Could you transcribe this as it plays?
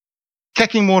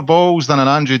kicking more balls than an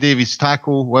Andrew Davies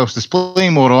tackle, whilst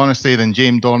displaying more honesty than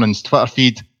James Dornan's Twitter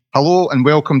feed. Hello and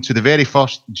welcome to the very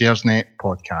first Gersnet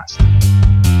podcast.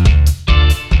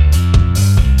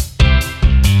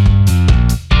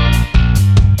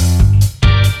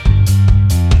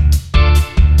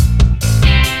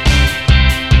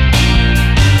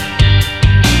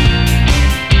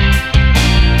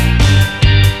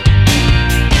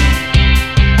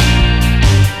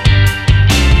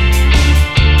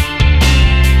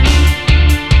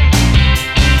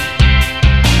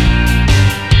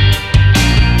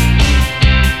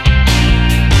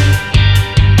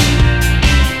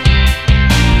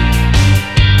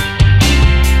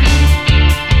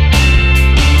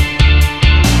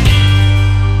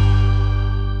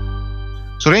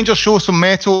 So Rangers show some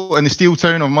mettle in the steel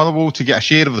town of Motherwell to get a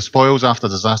share of the spoils after a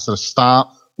disastrous start.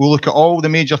 We'll look at all the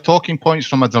major talking points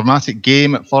from a dramatic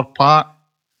game at Fir Park.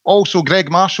 Also,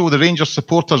 Greg Marshall, the Rangers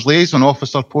supporters liaison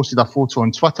officer, posted a photo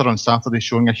on Twitter on Saturday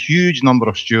showing a huge number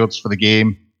of stewards for the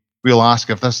game. We'll ask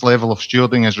if this level of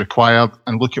stewarding is required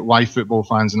and look at why football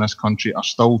fans in this country are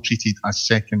still treated as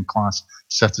second-class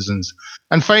citizens.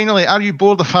 And finally, are you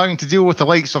bored of having to deal with the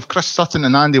likes of Chris Sutton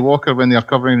and Andy Walker when they are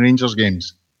covering Rangers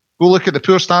games? We'll look at the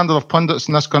poor standard of pundits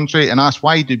in this country and ask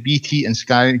why do BT and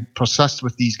Sky persist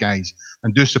with these guys,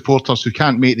 and do supporters who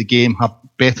can't make the game have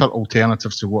better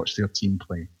alternatives to watch their team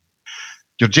play?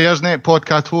 Your Gersnet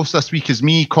podcast host this week is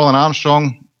me, Colin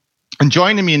Armstrong, and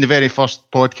joining me in the very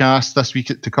first podcast this week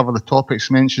to cover the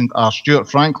topics mentioned are Stuart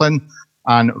Franklin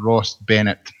and Ross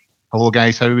Bennett. Hello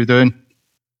guys, how are we doing?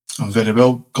 I'm very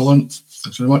well, Colin.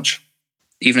 Thanks very much.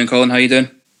 Evening, Colin. How you doing?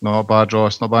 Not bad,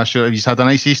 Ross. Not bad, Stuart. Have you had a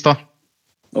nice Easter?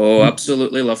 Oh,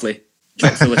 absolutely lovely.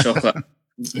 Chock full of chocolate.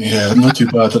 Yeah, not too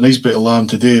bad. A nice bit of lamb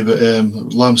today, but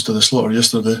lambs to the slaughter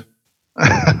yesterday.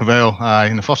 Well,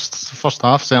 in the first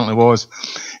half certainly was.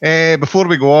 Before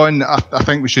we go on, I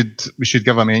think we should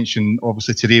give a mention,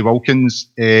 obviously, to Ray Wilkins,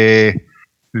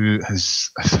 who has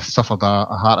suffered a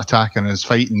heart attack and is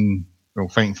fighting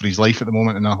for his life at the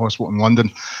moment in a hospital in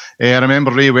London. I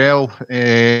remember Ray well.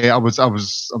 I was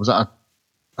at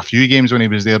a few games when he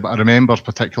was there, but I remember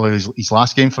particularly his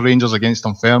last game for Rangers against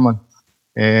Dunfermline,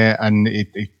 and he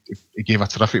gave a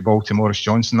terrific ball to Maurice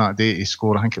Johnson that day to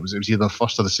score. I think it was either the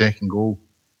first or the second goal.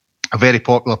 A very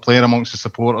popular player amongst the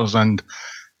supporters, and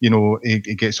he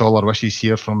gets all our wishes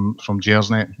here from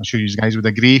Gersnet. I'm sure you guys would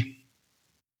agree.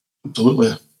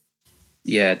 Absolutely.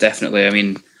 Yeah, definitely. I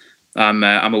mean, I'm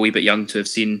a wee bit young to have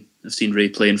seen Ray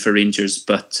playing for Rangers,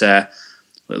 but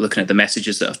looking at the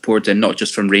messages that have poured in, not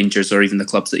just from Rangers or even the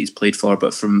clubs that he's played for,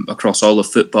 but from across all of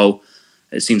football,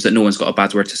 it seems that no one's got a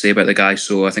bad word to say about the guy.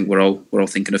 So I think we're all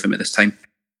thinking of him at this time.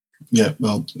 Yeah,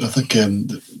 well, I think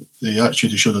the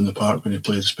attitude he showed in the park when he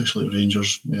played, especially at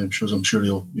Rangers, shows I'm sure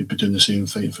he'll be doing the same,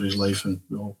 fighting for his life, and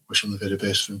we all wish him the very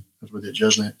best from everybody at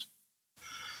Gersnet.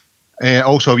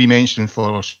 Also, we mentioned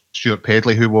for Stuart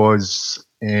Pedley, who was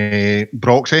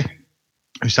Broxy,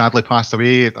 who sadly passed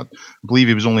away. I believe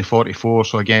he was only 44,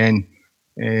 so again,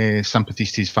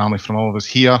 sympathies to his family from all of us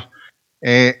here.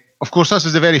 Of course, this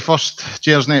is the very first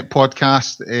Gersnet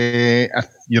podcast. If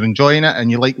you're enjoying it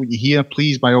and you like what you hear,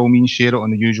 please, by all means, share it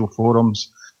on the usual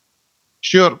forums.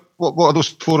 Stuart, what are those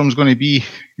forums going to be?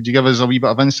 Could you give us a wee bit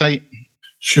of insight?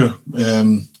 Sure.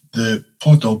 The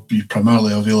pod will be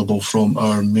primarily available from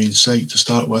our main site to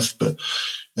start with, but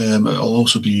it'll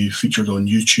also be featured on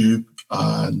YouTube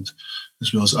and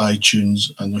as well as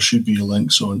iTunes, and there should be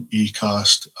links on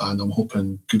Acast, and I'm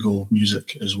hoping Google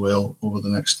Music as well over the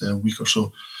next week or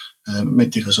so. It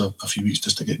might take us a few weeks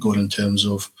just to get going in terms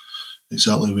of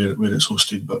exactly where it's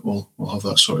hosted, but we'll have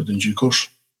that sorted in due course.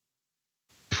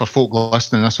 For folk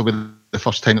listening, this will be the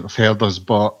first time that they've heard us,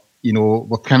 but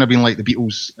we've kind of been like the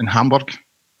Beatles in Hamburg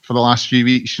for the last few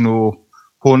weeks,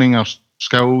 honing our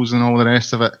skills and all the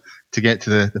rest of it to get to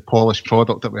the polished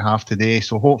product that we have today.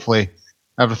 So hopefully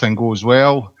everything goes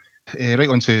well. Right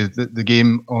on to the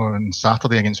game on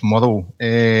Saturday against Motherwell.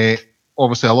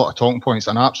 Obviously a lot of talking points,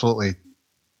 and absolutely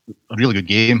a really good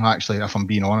game, actually, if I'm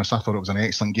being honest. I thought it was an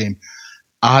excellent game.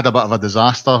 I had a bit of a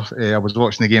disaster. I was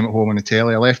watching the game at home on the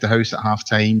telly. I left the house at half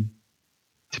time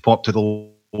to pop to the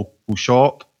local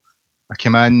shop. I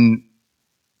came in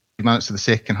 5 minutes of the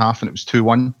second half and it was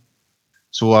 2-1.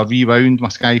 So I rewound my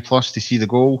Sky Plus to see the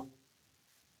goal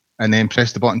and then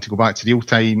pressed the button to go back to real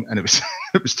time, and it was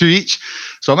it was 2 each.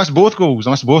 So I missed both goals.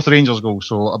 I missed both Rangers goals.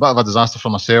 So a bit of a disaster for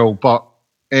myself. But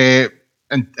in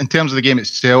terms of the game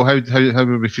itself, how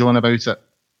were we feeling about it?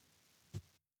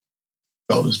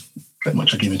 Well, it was pretty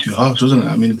much a game in two halves, wasn't it?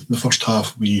 I mean, the first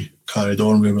half we carried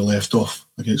on where we left off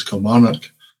against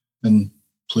Kilmarnock and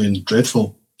playing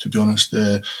dreadful, to be honest.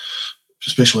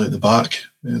 especially at the back.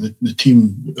 The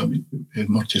team, I mean,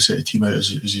 Murty set the team out as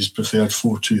his preferred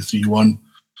 4-2-3-1.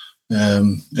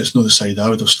 It's not the side I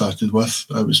would have started with.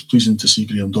 I was pleasing to see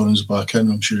Graham Dorrans back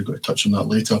in. I'm sure you've got to touch on that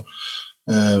later.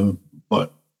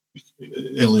 But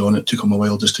early on, it took him a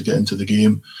while just to get into the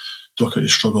game. Doherty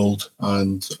struggled,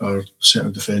 and our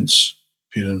centre defence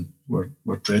pairing were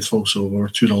dreadful. So we were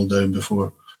 2-0 down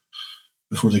before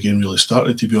the game really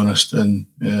started, to be honest. And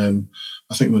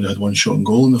I think we only had one shot on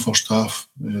goal in the first half.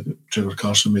 Trevor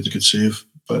Carson made a good save,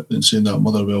 but in saying that,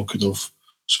 Motherwell could have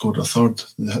scored a third.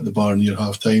 They hit the bar near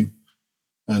half time,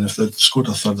 and if they'd scored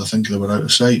a third, I think they were out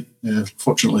of sight.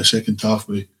 Fortunately, second half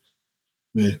we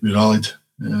rallied.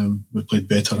 We played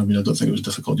better. I mean, I don't think it was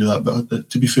difficult to do that, but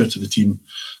to be fair to the team,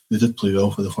 they did play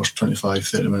well for the first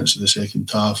 25-30 minutes of the second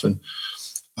half, and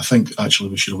I think actually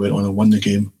we should have went on and won the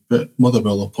game, but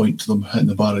Motherwell will point to them hitting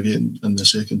the bar again in the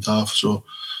second half, so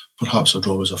perhaps a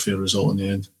draw was a fair result in the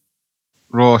end.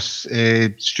 Ross,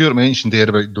 Stuart mentioned there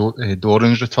about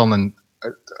Dorrans returning.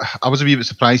 I was a wee bit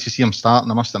surprised to see him starting,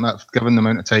 I must admit, given the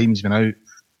amount of time he's been out.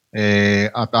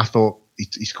 I thought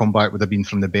his comeback would have been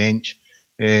from the bench.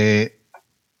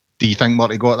 Do you think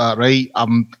Murty got that right?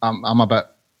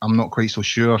 I'm not quite so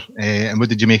sure. And what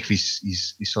did you make of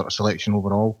his sort of selection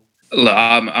overall? Look,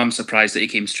 I'm surprised that he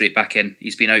came straight back in.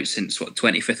 He's been out since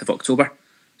 25th of October,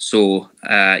 so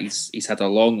he's had a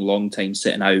long time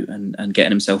sitting out and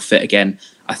getting himself fit again.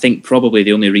 I think probably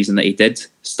the only reason that he did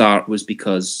start was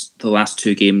because the last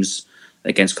two games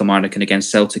against Kilmarnock and against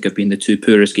Celtic have been the two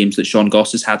poorest games that Sean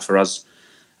Goss has had for us,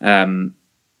 and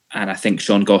I think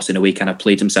Sean Goss in a way kind of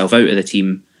played himself out of the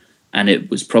team, and it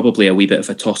was probably a wee bit of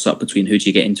a toss up between who do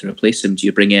you get in to replace him. Do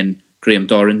you bring in Graham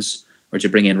Dorrans or do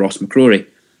you bring in Ross McCrory?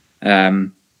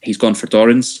 He's gone for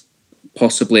Dorrans,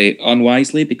 possibly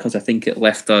unwisely, because I think it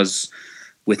left us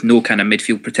with no kind of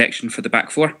midfield protection for the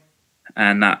back four,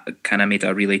 and that kind of made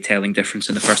a really telling difference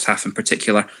in the first half in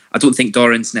particular. I don't think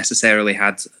Dorrans necessarily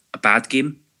had a bad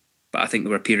game, but I think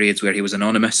there were periods where he was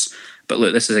anonymous. But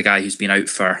look, this is a guy who's been out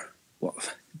for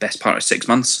best part of 6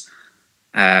 months,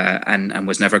 and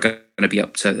was never going to be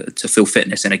up to full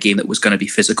fitness in a game that was going to be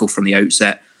physical from the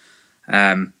outset.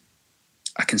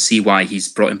 I can see why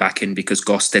he's brought him back in, because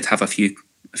Goss did have a few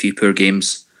poor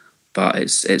games, but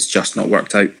it's just not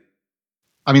worked out.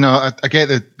 I mean, I get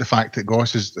the fact that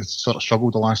Goss has sort of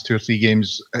struggled the last 2 or 3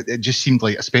 games. It just seemed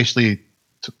like, especially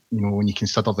when you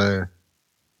consider the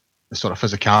sort of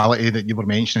physicality that you were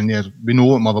mentioning there, we know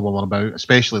what Motherwell are about,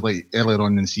 especially like earlier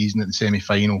on in the season at the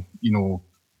semi-final.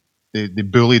 They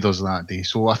bullied us that day.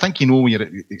 So I think you know what you're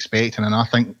expecting, and I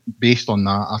think based on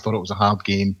that, I thought it was a hard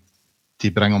game to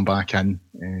bring him back in.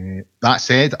 That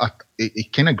said,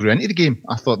 it kind of grew into the game.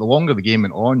 I thought the longer the game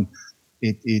went on,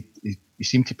 he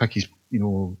seemed to pick his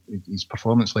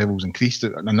performance levels increased.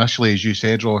 Initially, as you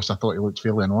said, Ross, I thought he looked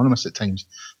fairly anonymous at times,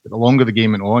 but the longer the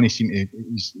game went on, he seemed to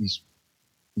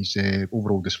his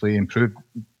overall display improved,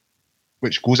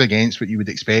 which goes against what you would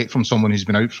expect from someone who's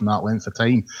been out from that length of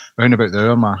time. Round about the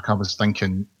hour mark, I was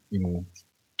thinking,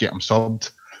 get him subbed,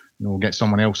 get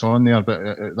someone else on there. But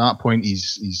at that point,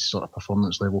 his sort of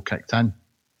performance level kicked in.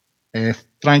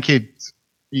 Frankie,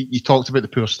 you talked about the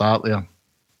poor start there,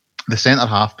 the centre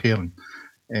half pairing.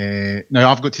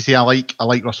 Now, I've got to say, I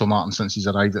like Russell Martin since he's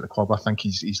arrived at the club. I think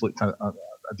he's looked at a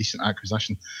decent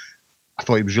acquisition. I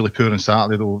thought he was really poor on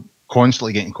Saturday, though,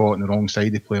 constantly getting caught on the wrong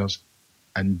side of players.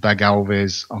 And Big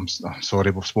Alves, I'm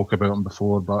sorry we've spoke about him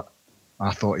before, but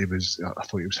I thought he was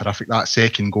horrific. That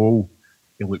second goal,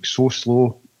 he looked so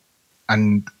slow.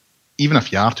 And even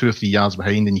if you are 2 or 3 yards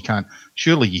behind and you can't,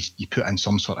 surely you put in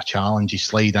some sort of challenge, you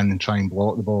slide in and try and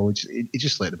block the ball. You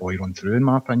just let the boy run through, in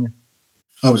my opinion.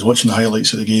 I was watching the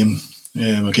highlights of the game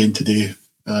again today,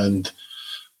 and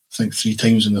I think 3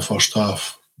 times in the first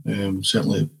half,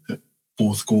 certainly at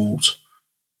both goals,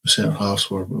 the centre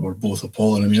halves were both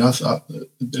appalling. I mean,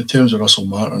 in terms of Russell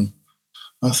Martin,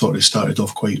 I thought he started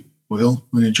off quite well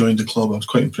when he joined the club. I was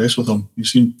quite impressed with him. He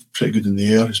seemed pretty good in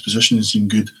the air. His positioning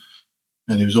seemed good,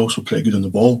 and he was also pretty good on the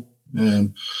ball.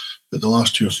 But the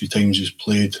last 2 or 3 times he's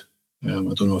played, I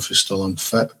don't know if he's still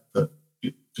unfit, but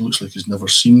it looks like he's never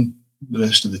seen the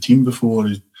rest of the team before.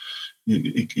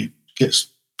 He gets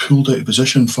pulled out of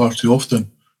position far too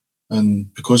often,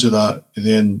 and because of that, he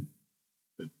then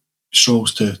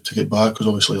struggles to get back, because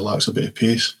obviously he lacks a bit of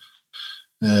pace.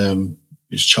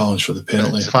 He's challenged for the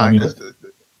penalty.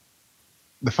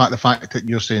 The fact that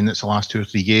you're saying it's the last 2 or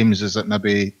 3 games, is it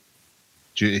maybe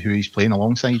due to who he's playing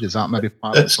alongside? Is that maybe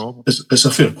part of the problem? It's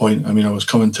a fair point. I mean, I was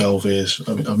coming to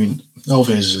Alves. I mean, Alves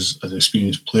is an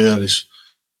experienced player. He's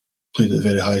played at the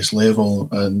very highest level,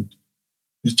 and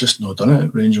he's just not done it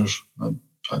at Rangers.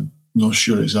 And not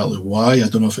sure exactly why. I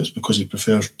don't know if it's because he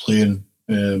prefers playing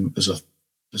as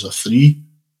a 3.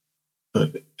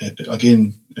 But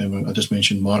again, I just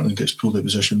mentioned Martin gets pulled out of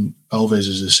position. Alves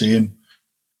is the same.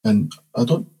 And I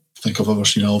don't think I've ever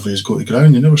seen Alves go to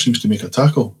ground. He never seems to make a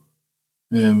tackle.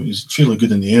 He's fairly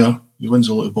good in the air. He wins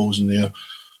a lot of balls in the air.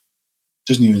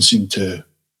 Doesn't even seem to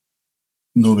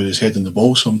know where he's heading the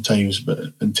ball sometimes. But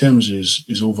in terms of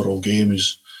his overall game,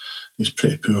 he's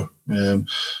pretty poor.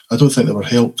 I don't think they were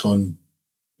helped on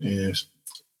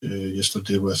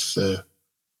yesterday with the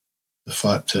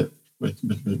fact that we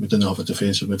didn't have a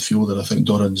defensive midfielder. I think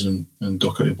Dorrans and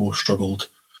Docherty both struggled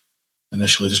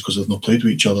initially just because they've not played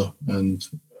with each other. And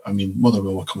I mean,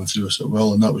 Motherwell were coming through us at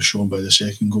well, and that was shown by the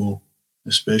second goal,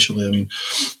 especially. I mean,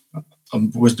 I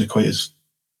wasn't quite as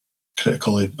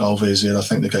critical of Alves there. I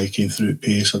think the guy came through at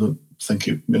pace. I don't think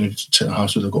many centre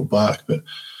halves would have got back, but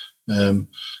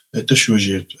it just shows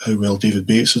you how well David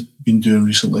Bates has been doing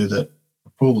recently. That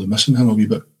we're probably missing him a wee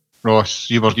bit. Ross,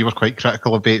 you were quite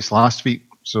critical of Bates last week.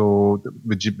 So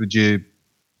would you?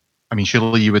 I mean,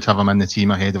 surely you would have him in the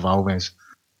team ahead of Alves.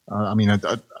 I mean,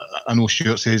 I know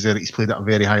Stuart says that he's played at a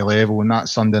very high level, and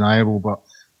that's undeniable. But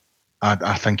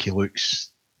I think he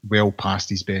looks well past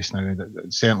his best now.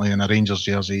 Certainly in a Rangers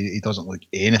jersey, he doesn't look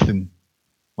anything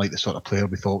like the sort of player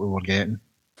we thought we were getting.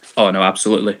 Oh no,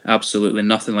 absolutely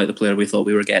nothing like the player we thought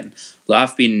we were getting. Look,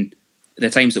 I've been, the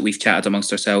times that we've chatted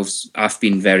amongst ourselves, I've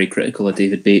been very critical of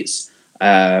David Bates.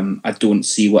 I don't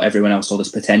see what everyone else, all this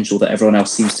potential that everyone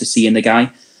else seems to see in the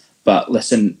guy. But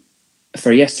listen,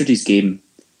 for yesterday's game,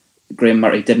 Graham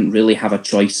Murray didn't really have a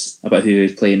choice about who he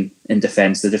was playing in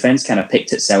defence. The defence kind of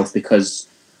picked itself because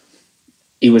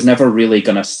he was never really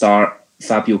going to start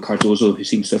Fabio Cardoso, who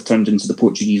seems to have turned into the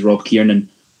Portuguese Rob Kiernan,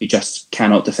 who just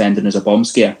cannot defend and is a bomb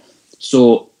scare.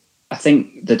 So I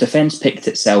think the defence picked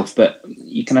itself, but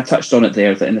you kind of touched on it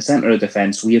there, that in the centre of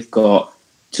defence, we have got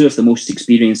two of the most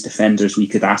experienced defenders we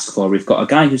could ask for. We've got a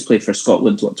guy who's played for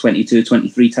Scotland, 22,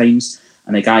 23 times,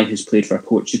 and a guy who's played for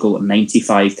Portugal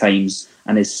 95 times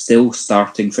and is still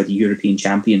starting for the European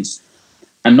champions.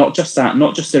 And not just that,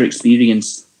 not just their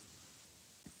experience.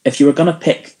 If you were going to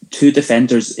pick two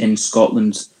defenders in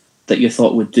Scotland that you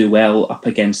thought would do well up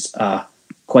against a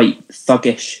quite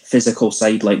thuggish physical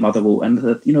side like Motherwell, and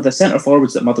the centre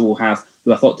forwards that Motherwell have,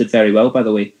 who I thought did very well, by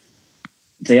the way,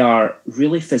 they are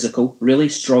really physical, really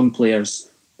strong players,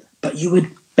 but you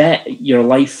would bet your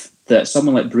life that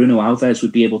someone like Bruno Alves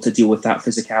would be able to deal with that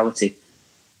physicality.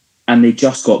 And they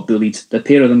just got bullied. The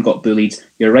pair of them got bullied.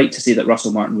 You're right to say that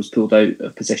Russell Martin was pulled out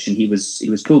of position. He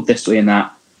was pulled this way and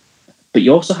that. But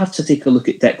you also have to take a look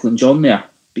at Declan John there,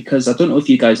 because I don't know if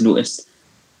you guys noticed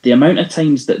the amount of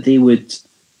times that they would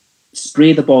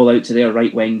spray the ball out to their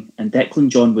right wing and Declan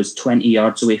John was 20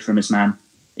 yards away from his man.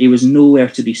 He was nowhere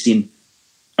to be seen.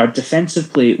 Our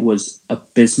defensive play was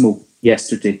abysmal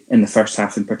yesterday in the first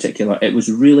half in particular. It was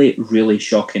really, really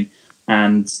shocking.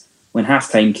 And when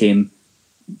half-time came,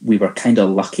 we were kind of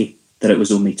lucky that it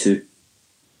was only 2.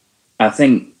 I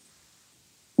think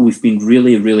we've been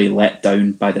really, really let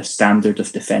down by the standard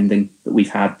of defending that we've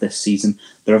had this season.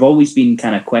 There have always been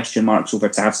kind of question marks over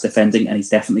Tav's defending, and he's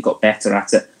definitely got better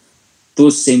at it.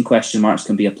 Those same question marks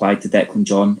can be applied to Declan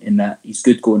John in that he's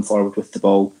good going forward with the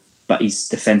ball, but he's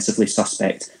defensively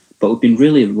suspect. But we've been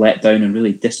really let down and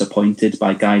really disappointed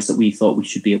by guys that we thought we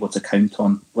should be able to count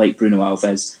on, like Bruno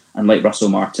Alves and like Russell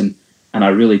Martin. And I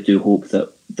really do hope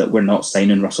that we're not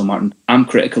signing Russell Martin. I'm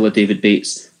critical of David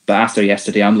Bates, but after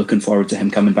yesterday, I'm looking forward to him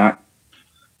coming back.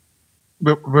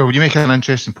 Well, you make an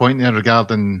interesting point there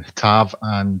regarding Tav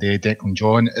and Declan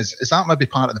John. Is that maybe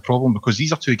part of the problem? Because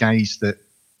these are two guys that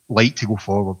like to go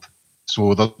forward.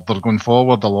 So they're going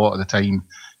forward a lot of the time.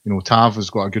 Tav has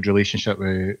got a good relationship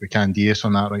with Candias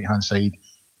on that right-hand side,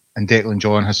 and Declan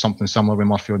John has something similar with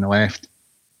Murphy on the left.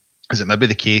 Is it maybe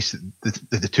the case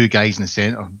that the two guys in the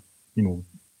centre,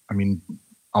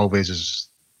 Alves is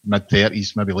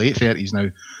mid-30s, maybe late 30s now.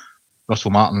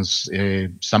 Russell Martin's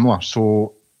similar.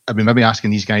 So are we maybe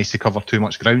asking these guys to cover too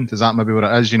much ground? Is that maybe what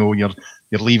it is? You're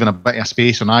leaving a bit of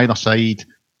space on either side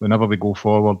whenever we go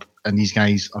forward, and these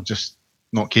guys are just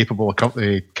not capable of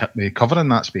covering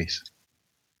that space.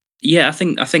 Yeah,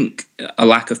 I think a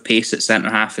lack of pace at centre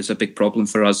half is a big problem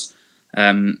for us.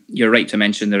 You're right to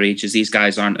mention their ages. These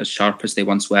guys aren't as sharp as they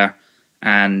once were,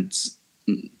 and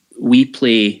we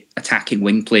play attacking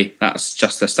wing play. That's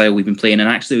just the style we've been playing, and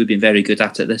actually we've been very good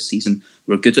at it this season.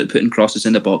 We're good at putting crosses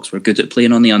in the box. We're good at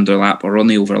playing on the underlap or on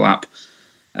the overlap.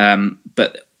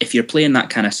 But if you're playing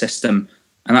that kind of system,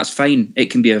 and that's fine,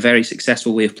 it can be a very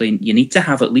successful way of playing, you need to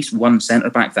have at least one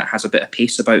centre-back that has a bit of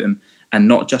pace about him. and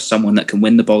not just someone that can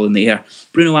win the ball in the air.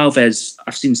 Bruno Alves,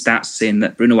 I've seen stats saying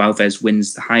that Bruno Alves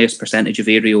wins the highest percentage of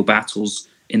aerial battles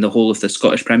in the whole of the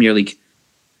Scottish Premier League.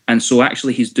 And so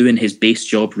actually he's doing his base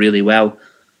job really well.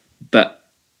 But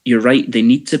you're right, they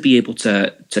need to be able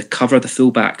to cover the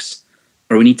fullbacks,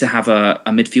 or we need to have a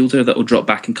midfielder that will drop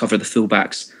back and cover the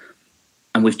fullbacks.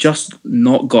 And we've just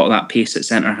not got that pace at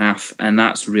centre half, and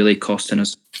that's really costing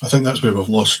us. I think that's where we've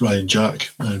lost Ryan Jack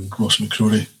and Ross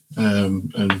McCrory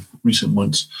in recent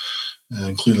months.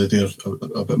 And clearly they're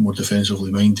a bit more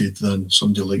defensively minded than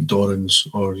somebody like Dorrans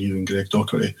or even Greg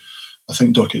Docherty. I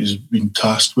think Docherty has been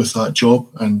tasked with that job,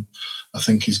 and I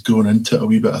think he's grown into it a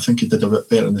wee bit. I think he did a bit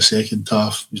better in the second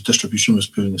half. His distribution was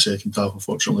poor in the second half,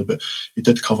 unfortunately, but he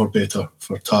did cover better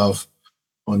for Tav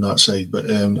on that side. But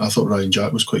I thought Ryan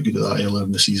Jack was quite good at that earlier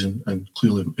in the season, and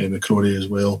clearly McCrory as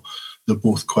well. They're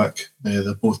both quick.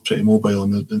 They're both pretty mobile,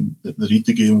 and they read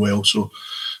the game well. So,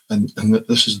 and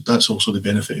that's also the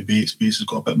benefit of Bates. Bates has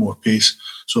got a bit more pace.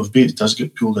 So if Bates does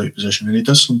get pulled out of position, and he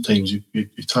does sometimes, he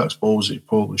taps balls that he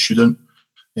probably shouldn't,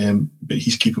 but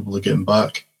he's capable of getting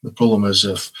back. The problem is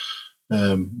if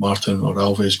Martin or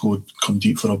Alves come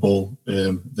deep for a ball,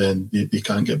 then they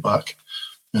can't get back.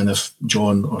 And if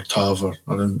John or Tav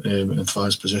are in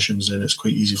fast positions, then it's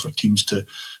quite easy for teams to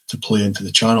play into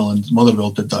the channel. And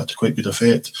Motherwell did that to quite good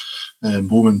effect.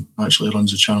 Bowman actually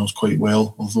runs the channels quite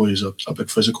well, although he's a big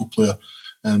physical player.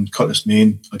 And Curtis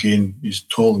Main, again, he's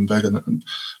tall and big, and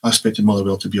I expected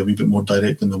Motherwell to be a wee bit more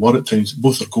direct than they were at times.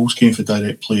 Both their goals came for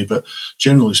direct play, but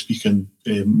generally speaking,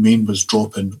 Main was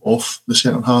dropping off the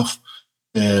centre half,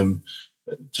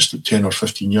 just at 10 or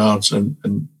 15 yards, and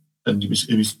he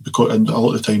was because, and a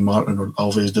lot of the time Martin or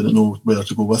Alves didn't know whether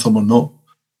to go with him or not,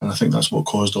 and I think that's what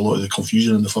caused a lot of the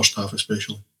confusion in the first half,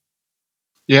 especially.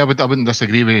 Yeah, I wouldn't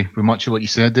disagree with much of what you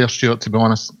said there, Stuart. To be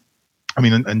honest, I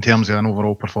mean, in terms of an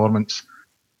overall performance,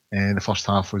 the first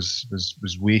half was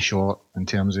way short in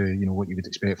terms of what you would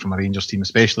expect from a Rangers team,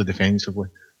 especially defensively.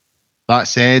 That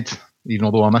said, even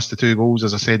although I missed the 2 goals,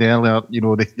 as I said earlier,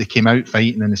 they came out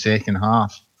fighting in the second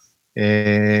half.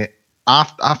 I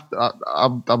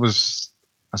was,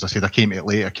 as I said, I came to it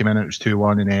late. I came in, it was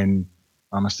 2-1, and then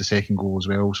I missed the second goal as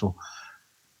well. So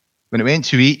when it went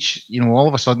to each, all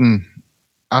of a sudden,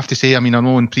 I have to say, I mean, I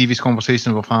know in previous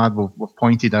conversations we've had, we've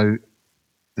pointed out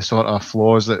the sort of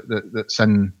flaws that's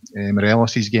in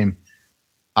Morelos' game.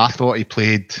 I thought he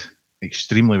played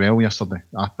extremely well yesterday.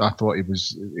 I thought he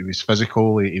was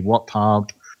physical. He worked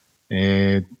hard,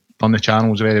 done the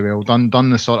channels very well, done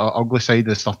the sort of ugly side of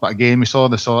the stuff. But again, we saw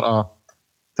the sort of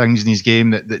things in his game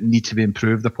that need to be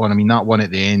improved upon. I mean, that one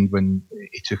at the end when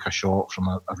he took a shot from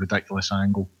a ridiculous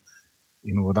angle,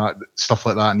 that stuff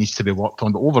like that needs to be worked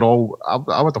on. But overall,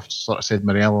 I would have sort of said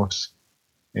Morelos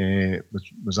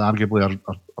was arguably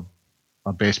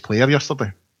our best player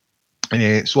yesterday.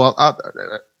 So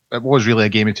it was really a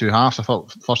game of 2 halves. I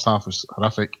thought the first half was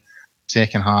horrific.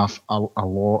 Second half, a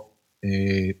lot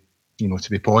to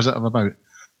be positive about.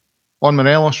 On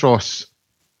Morelos, Ross,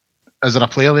 is there a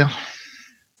player there?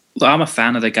 Look, I'm a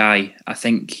fan of the guy. I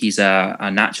think he's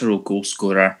a natural goal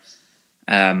scorer.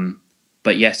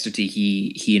 But yesterday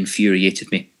he infuriated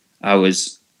me. I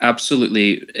was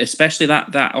absolutely, especially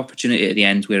that opportunity at the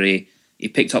end where he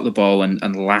picked up the ball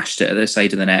and lashed it at the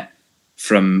side of the net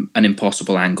from an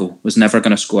impossible angle. Was never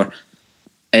going to score.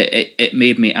 It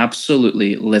made me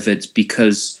absolutely livid,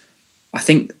 because I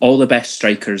think all the best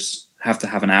strikers have to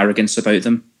have an arrogance about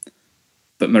them.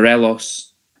 But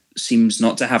Morelos seems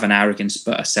not to have an arrogance,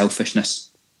 but a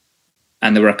selfishness.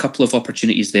 And there were a couple of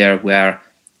opportunities there where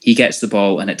he gets the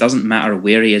ball and it doesn't matter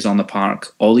where he is on the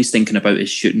park. All he's thinking about is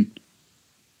shooting.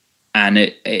 And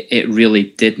it really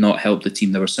did not help the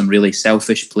team. There was some really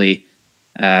selfish play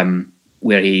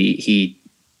where he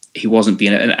wasn't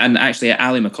being... And actually,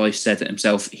 Ali McCoy said it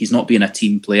himself, he's not being a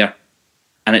team player.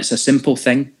 And it's a simple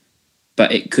thing,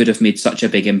 but it could have made such a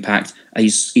big impact.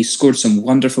 He's scored some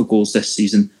wonderful goals this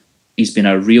season. He's been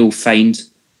a real find,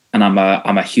 and I'm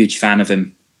a huge fan of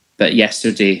him. But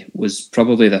yesterday was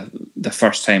probably the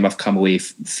first time I've come away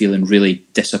feeling really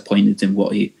disappointed in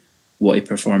what he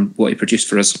performed, what he produced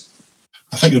for us.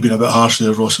 I think you've been a bit harsh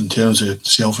there, Ross, in terms of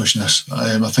selfishness.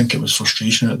 I think it was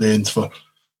frustration at the end for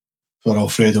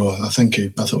Alfredo. I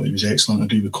thought he was excellent. I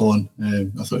agree with Colin.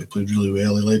 I thought he played really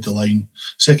well. He led the line.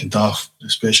 Second half,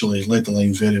 especially, led the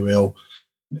line very well.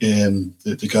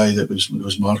 The guy that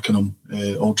was marking him,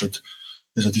 Aldred,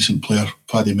 is a decent player.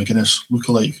 Paddy McGuinness,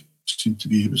 lookalike, seemed to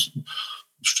be a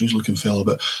strange looking fella,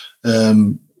 but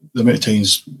the amount of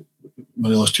times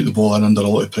Morelos took the ball in under a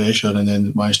lot of pressure and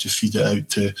then managed to feed it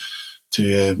out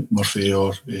to Murphy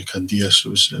or Candias, it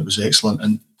was excellent.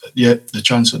 And yet the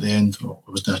chance at the end, it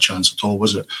wasn't a chance at all,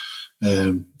 was it?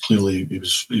 Clearly, he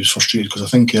was frustrated because I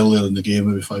think earlier in the game,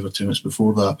 maybe 5 or 10 minutes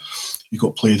before that, he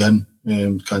got played in.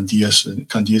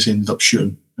 Candeias ended up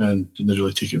shooting and didn't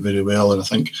really take it very well. And I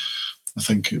think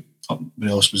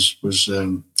Morelos was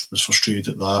frustrated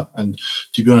at that. And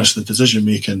to be honest, the decision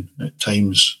making at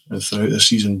times throughout the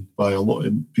season by a lot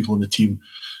of people in the team,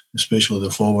 especially the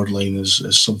forward line, is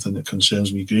something that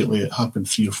concerns me greatly. It happened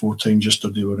 3 or 4 times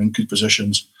yesterday. We were in good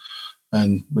positions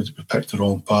and we picked the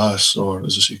wrong pass, or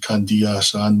as I say,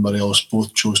 Candeias and Morelos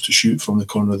both chose to shoot from the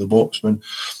corner of the box when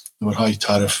they were high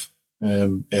tariff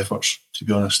efforts, to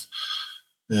be honest.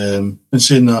 In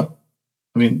saying that,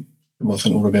 I mean, I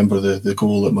think we'll remember the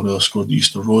goal that Morelos scored at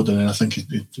Easter Road, and then I think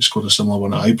he scored a similar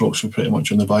one at Ibrox, pretty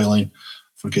much on the byline.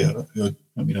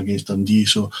 Against Dundee.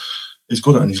 So he's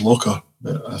got it in his locker,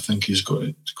 but I think he's got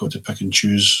to pick and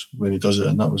choose when he does it,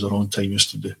 and that was the wrong time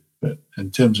yesterday. But in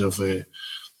terms of our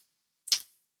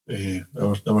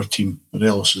team,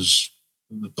 Morelos is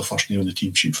the first name on the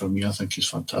team sheet for me. I think he's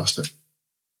fantastic.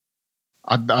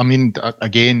 I mean,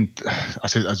 again,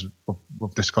 as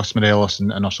we've discussed Morelos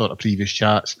in our sort of previous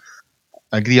chats,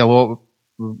 I agree a lot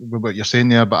with what you're saying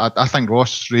there, but I think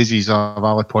Ross raises a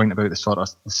valid point about the sort of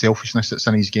selfishness that's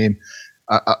in his game.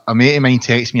 A mate of mine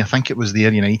texted me, I think it was the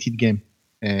Ayr United game,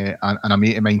 and a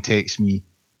mate of mine texted me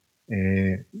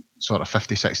sort of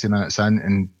 50, 60 minutes in,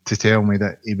 and to tell me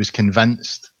that he was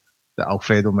convinced that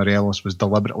Alfredo Morelos was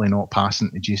deliberately not passing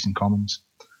to Jason Cummins.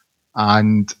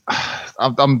 And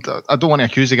I don't want to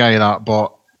accuse the guy of that,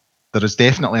 but there is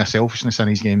definitely a selfishness in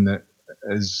his game that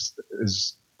is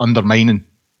undermining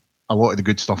a lot of the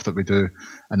good stuff that we do,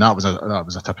 and that was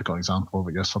a typical example of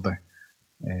it yesterday.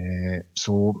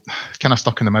 So kind of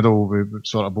stuck in the middle with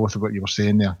sort of both of what you were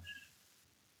saying there.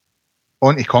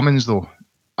 On to Cummins though,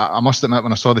 I must admit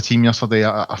when I saw the team yesterday,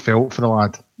 I felt for the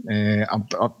lad.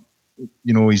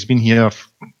 He's been here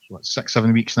for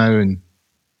 6-7 weeks now, and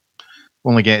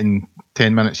only getting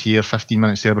 10 minutes here, 15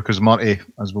 minutes there, because Murty,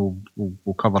 as we'll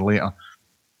cover later,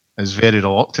 is very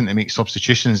reluctant to make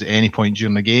substitutions at any point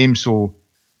during the game. So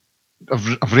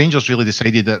have Rangers really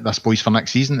decided that this boy's for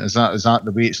next season? Is that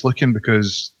the way it's looking?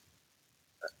 Because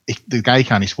the guy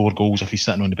can't score goals if he's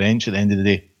sitting on the bench at the end of the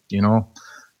day, you know.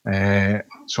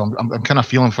 So I'm kind of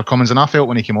feeling for Cummins, and I felt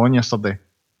when he came on yesterday,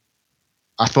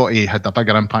 I thought he had a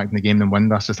bigger impact in the game than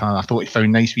Windass has had. I thought he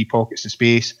found nice wee pockets of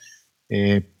space,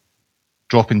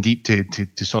 dropping deep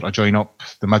to sort of join up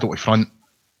the middle to front.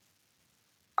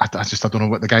 I don't know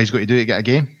what the guy's got to do to get a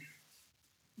game.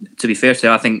 To be fair to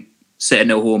you, I think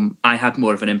sitting at home, I had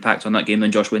more of an impact on that game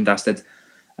than Josh Windass did.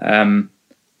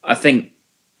 I think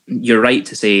you're right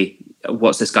to say,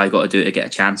 what's this guy got to do to get a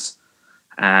chance?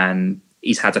 And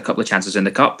he's had a couple of chances in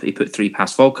the Cup. He put 3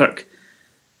 past Falkirk.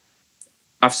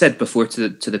 I've said before to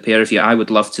the pair of you, I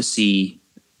would love to see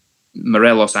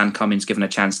Morelos and Cummins given a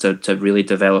chance to really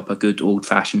develop a good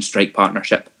old-fashioned strike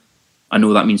partnership. I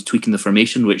know that means tweaking the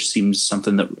formation, which seems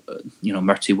something that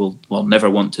Murty will never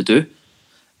want to do.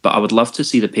 But I would love to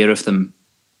see the pair of them.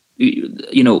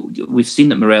 We've seen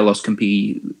that Morelos can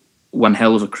be one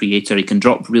hell of a creator. He can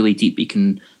drop really deep. He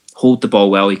can hold the ball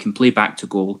well. He can play back to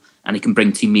goal, and he can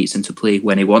bring teammates into play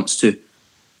when he wants to.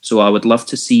 So I would love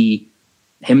to see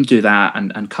him do that,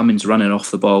 and Cummins running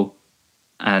off the ball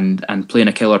and playing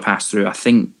a killer pass through. I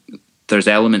think there's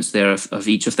elements there of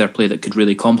each of their play that could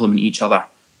really complement each other.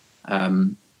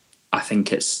 I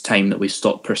think it's time that we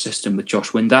stop persisting with Josh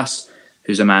Windass,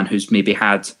 who's a man who's maybe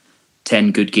had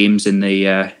 10 good games in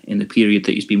the period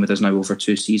that he's been with us now over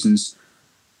 2 seasons,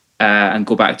 and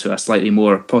go back to a slightly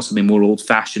possibly more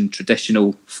old-fashioned,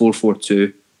 traditional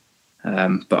 4-4-2.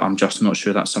 But I'm just not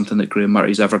sure that's something that Graham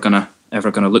Murty's ever gonna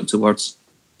look towards.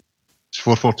 Is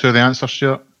 4-4-2 the answer,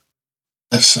 Stuart?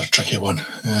 It's a tricky one.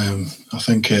 I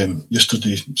think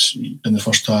yesterday in the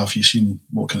first half, you've seen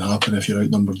what can happen if you're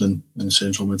outnumbered in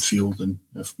central midfield, and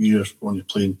if we're only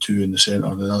playing 2 in the centre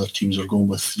and the other teams are going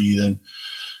with 3, then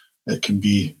it can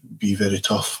be very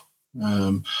tough.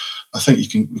 I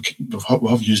think we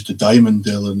have used the diamond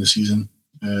earlier in the season.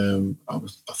 I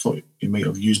thought you might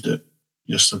have used it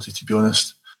yesterday, to be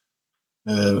honest,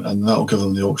 and that'll give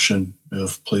them the option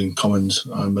of playing Cummins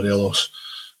and Morelos.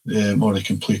 Or they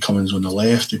can play Cummins on the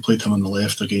left. They played him on the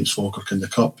left against Falkirk in the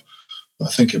Cup. But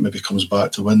I think it maybe comes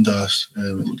back to Windass.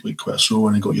 It looked like quite a sore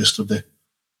when he got yesterday.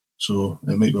 So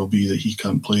it might well be that he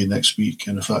can't play next week.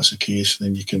 And if that's the case,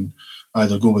 then you can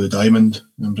either go with the diamond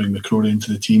and bring McCrory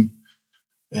into the team,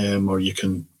 or you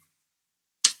can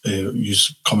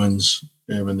use Cummins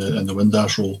in the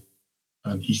Windass role,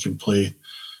 and he can play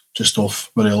just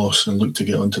off Morelos and look to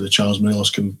get onto the channels.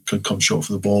 Morelos can come short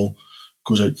for the ball,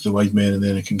 goes out to the wide men and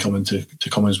then it can come into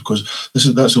Cummins, because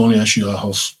that's the only issue I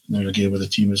have now again with the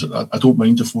team is that I don't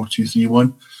mind the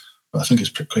 4-2-3-1, but I think it's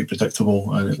quite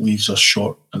predictable and it leaves us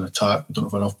short in attack. We don't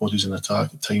have enough bodies in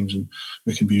attack at times and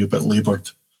we can be a bit laboured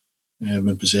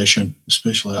in possession,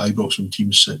 especially at Ibrox when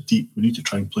teams sit deep. We need to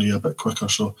try and play a bit quicker.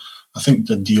 So I think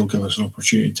Dundee will give us an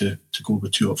opportunity to go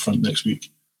with 2 up front next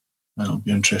week. And it'll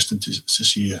be interesting to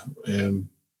see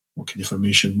what kind of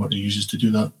formation Murray uses to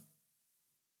do that.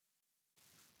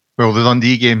 Well, the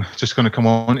Dundee game, just going to come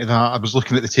on to that. I was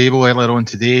looking at the table earlier on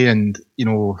today, and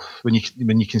when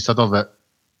you consider that,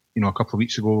 a couple of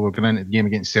weeks ago we were going into the game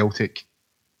against Celtic,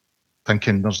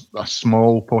 thinking there's a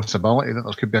small possibility that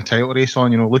there could be a title race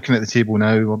on. Looking at the table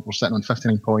now, we're sitting on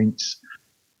 59 points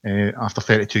after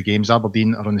 32 games.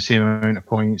 Aberdeen are on the same amount of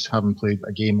points, having played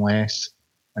a game less,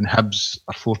 and Hibs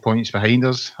are 4 points behind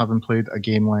us, having played a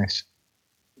game less.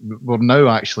 We're in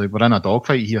a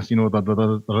dogfight here.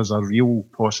 There is a real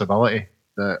possibility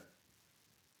that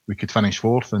we could finish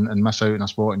 4th and miss out on a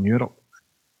spot in Europe.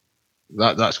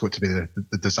 That's got to be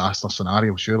the disaster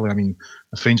scenario, surely. I mean,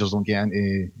 if Rangers don't get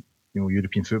into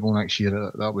European football next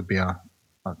year, that would be a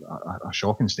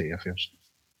shocking state of affairs.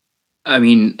 I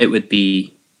mean,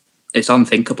 it's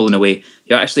unthinkable in a way.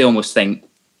 You actually almost think,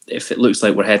 if it looks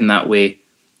like we're heading that way,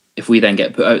 if we then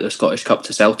get put out of the Scottish Cup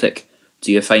to Celtic,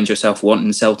 do you find yourself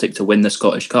wanting Celtic to win the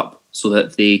Scottish Cup so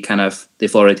that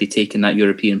they've already taken that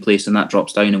European place and that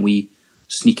drops down and we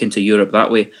sneak into Europe that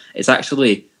way? It's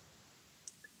actually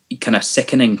kind of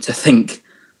sickening to think,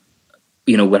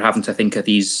 we're having to think of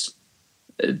these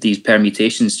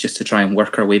permutations just to try and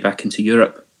work our way back into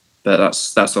Europe. But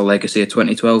that's the legacy of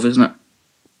 2012, isn't it?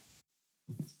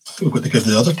 I think we've got to give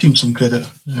the other team some credit.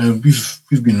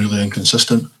 We've been really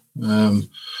inconsistent.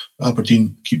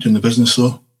 Aberdeen keep doing the business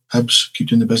though. Hibs keep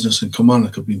doing the business, and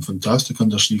Kilmarnock have been fantastic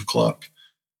under Steve Clarke.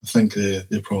 I think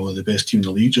they're probably the best team in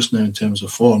the league just now in terms of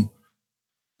form.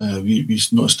 We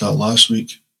noticed that last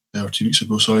week, or 2 weeks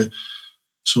ago, sorry.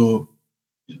 So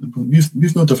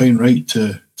we've no divine right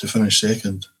to finish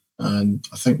second, and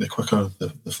I think the quicker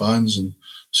the fans and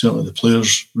certainly the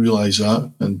players realise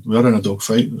that, and we are in a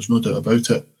dogfight, there's no doubt about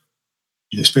it.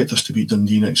 You'd expect us to beat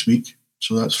Dundee next week,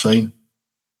 so that's fine.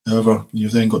 However,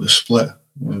 you've then got the split.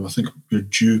 I think we're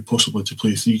due possibly to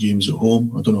play 3 games at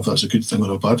home. I don't know if that's a good thing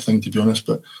or a bad thing, to be honest,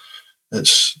 but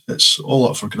it's all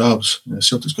up for grabs.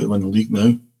 Celtic's got to win the league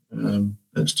now.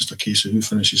 It's just a case of who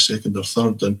finishes second or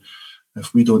third, and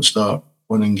if we don't start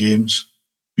winning games,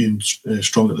 being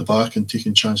strong at the back and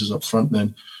taking chances up front,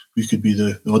 then we could be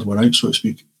the odd one out, so to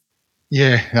speak.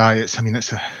 Yeah, I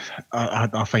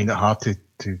find it hard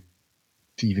to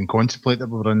even contemplate that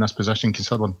we were in this position,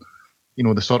 considering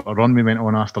the sort of run we went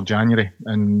on after January,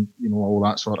 and all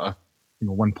that sort of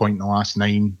 1 point in the last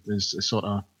 9 is sort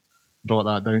of brought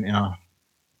that down to a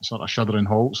sort of shuddering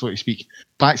halt, so to speak.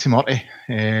 Back to Murty,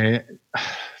 and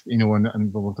we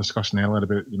were discussing earlier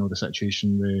about the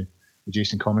situation with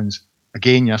Jason Cummins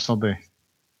again yesterday.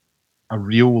 A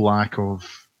real lack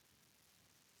of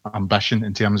ambition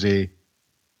in terms of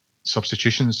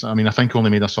substitutions. I mean, I think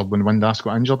only made a sub when Windass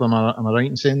got injured. Am I right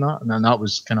in saying that? And then that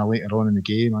was kind of later on in the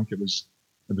game. Like it was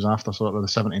after sort of the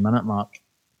 70-minute mark.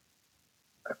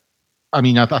 I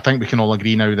mean, I think we can all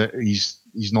agree now that he's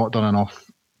not done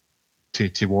enough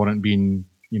to warrant being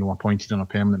appointed on a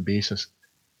permanent basis.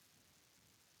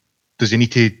 Does he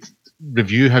need to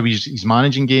review how he's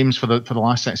managing games for the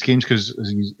last 6 games? Because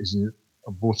as you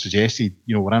both suggested,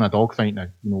 we're in a dogfight now.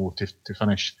 To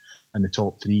finish in the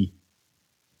top 3.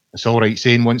 It's all right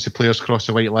saying once the players cross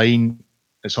the white line,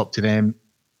 it's up to them.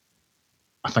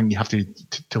 I think you have to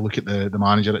look at the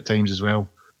manager at times as well.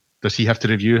 Does he have to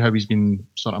review how he's been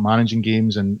sort of managing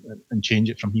games and change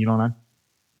it from here on in?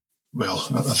 Well,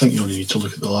 I think you only need to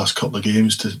look at the last couple of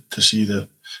games to see the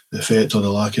effect or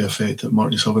the lack of effect that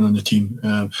Marty's having on the team.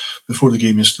 Before the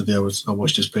game yesterday, I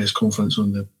watched his press conference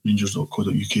on the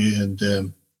Rangers.co.uk,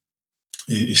 and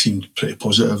he seemed pretty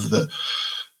positive that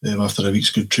after a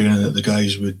week's good training that the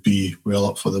guys would be well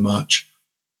up for the match,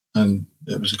 and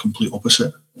it was the complete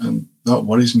opposite, and that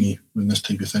worries me when this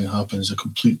type of thing happens, a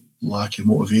complete lack of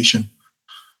motivation.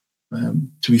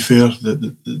 To be fair,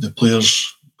 the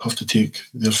players have to take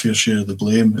their fair share of the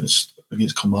blame. It's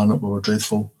against Kilmarnock, we were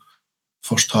dreadful.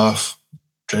 First half,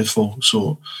 dreadful.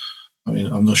 So, I mean,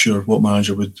 I'm not sure what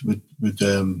manager would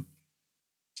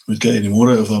get any more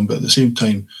out of them, but at the same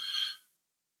time,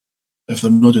 if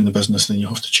they're not doing the business, then you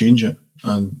have to change it.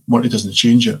 And Murty doesn't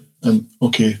change it. And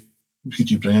okay, who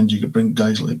do you bring in? You could bring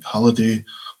guys like Halliday,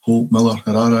 Holt, Miller,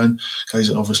 Herrera in, guys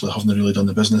that obviously haven't really done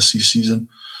the business this season.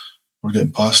 We're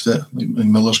getting past it. Like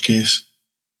in Miller's case,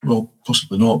 well,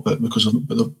 possibly not, but because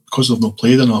they've not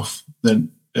played enough,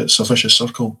 then it's a vicious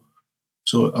circle.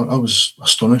 So I was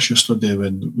astonished yesterday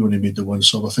when we only made the one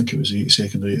sub. I think it was the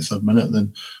 82nd or 83rd minute.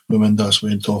 Then Windass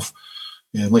went off.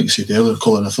 Like you said earlier,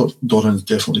 Colin, I thought Doran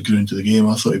definitely grew into the game.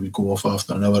 I thought he would go off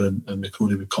after an hour and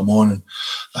McCrory would come on. And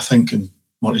I think in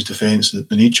Murty's defence,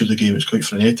 the nature of the game is quite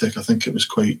frenetic. I think it was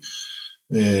quite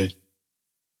a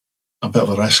bit of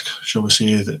a risk, shall we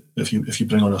say, that if you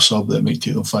bring on a sub, that it might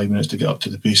take them 5 minutes to get up to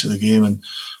the pace of the game. And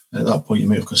at that point, you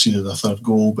might have conceded a third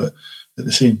goal. But at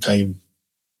the same time,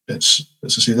 it's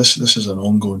as I say, this is an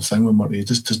ongoing thing with Murty. He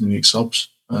just doesn't make subs,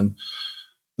 and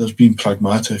there's been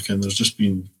pragmatic, and there's just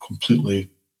been completely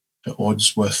at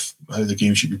odds with how the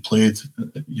game should be played.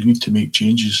 You need to make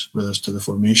changes, whether it's to the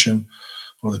formation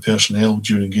or the personnel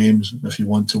during games, if you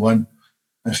want to win.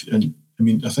 I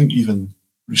think even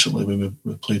recently when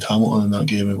we played Hamilton in that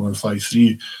game, we won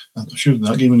 5-3. I'm sure in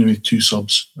that game we made 2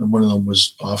 subs, and one of them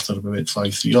was after we went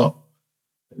 5-3 up.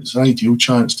 It's an ideal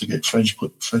chance to get French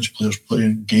players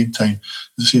playing game time.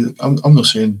 I'm not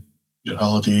saying your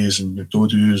Hallidays and your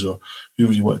Dodus or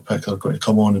whoever you want to pick are going to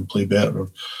come on and play better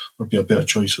or be a better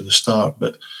choice for the start,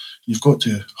 but you've got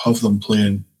to have them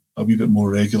playing a wee bit more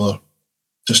regular,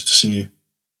 just to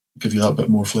give you that bit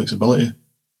more flexibility.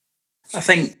 I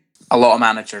think a lot of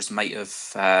managers might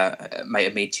have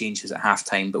made changes at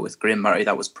halftime, but with Graham Murty,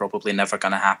 that was probably never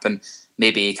going to happen.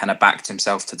 Maybe he kind of backed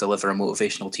himself to deliver a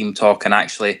motivational team talk, and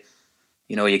actually,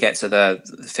 you get to the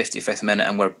 55th minute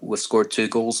and we've scored 2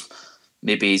 goals.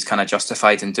 Maybe he's kind of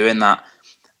justified in doing that.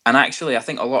 And actually, I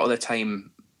think a lot of the time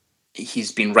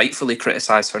he's been rightfully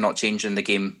criticised for not changing the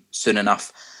game soon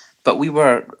enough. But we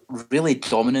were really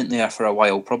dominant there for a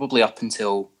while, probably up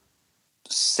until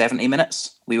 70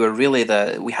 minutes. We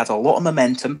had a lot of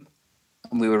momentum,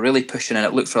 and we were really pushing, and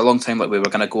it looked for a long time like we were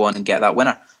going to go on and get that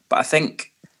winner. But I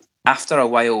think after a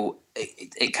while,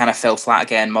 it kind of fell flat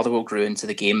again. Motherwell grew into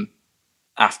the game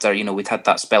after, we'd had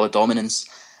that spell of dominance.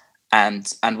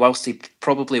 And whilst he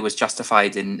probably was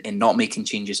justified in not making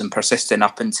changes and persisting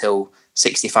up until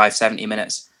 65, 70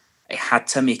 minutes, he had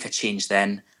to make a change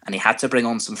then, and he had to bring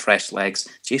on some fresh legs.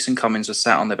 Jason Cummings was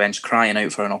sat on the bench crying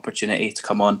out for an opportunity to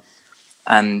come on.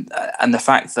 And the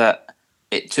fact that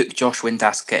it took Josh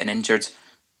Windass getting injured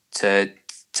to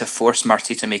force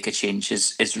Murty to make a change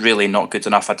is really not good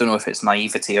enough. I don't know if it's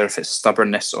naivety or if it's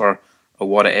stubbornness or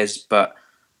what it is, but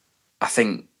I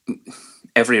think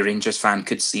every Rangers fan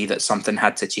could see that something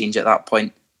had to change at that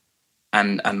point,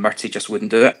 and Murty just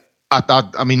wouldn't do it.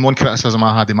 I mean, one criticism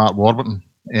I had of Mark Warburton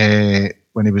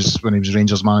when he was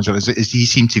Rangers manager is he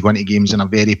seemed to go into games in a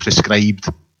very prescribed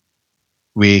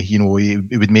way. He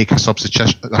would make a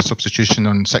substitution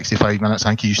on 65 minutes. I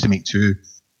think he used to make 2.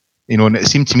 And it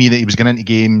seemed to me that he was going into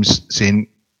games saying,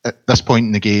 at this point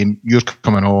in the game, you're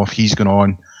coming off, he's going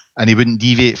on, and he wouldn't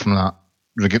deviate from that,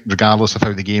 regardless of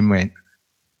how the game went.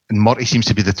 And Murty seems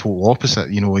to be the total opposite.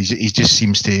 He just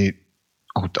seems to,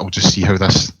 I'll just see how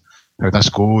this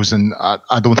goes. And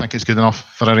I don't think it's good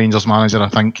enough for a Rangers manager. I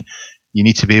think you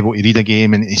need to be able to read a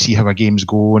game and to see how a game's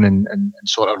going and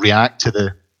sort of react to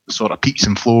the sort of peaks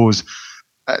and flows,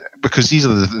 because these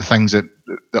are the things that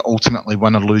ultimately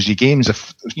win or lose you games.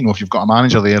 If you've got a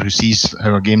manager there who sees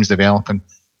how a game's developing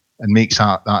and makes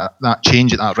that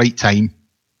change at that right time,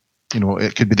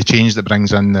 it could be the change that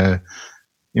brings in the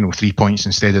 3 points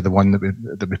instead of the one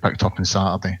that we picked up on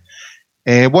Saturday.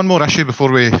 One more issue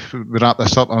before we wrap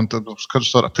this up. I'm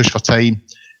sort of push for time.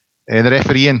 The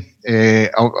refereeing.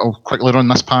 I'll quickly run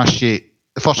this past you.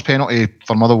 The first penalty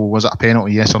for Motherwell, was it a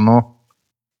penalty? Yes or no?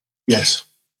 Yes.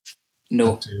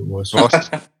 No. It was. Ross?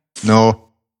 No.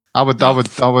 I would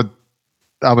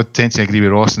tend to agree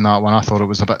with Ross on that one. I thought it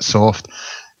was a bit soft.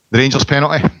 The Rangers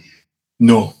penalty?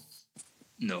 No.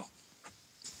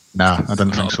 Nah, I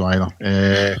didn't think so either.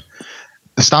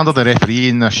 The standard of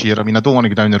refereeing this year, I mean, I don't want to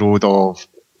go down the road of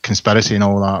conspiracy and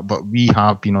all that, but we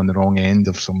have been on the wrong end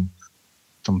of some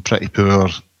pretty poor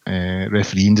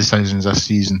refereeing decisions this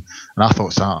season. And I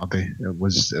thought Saturday it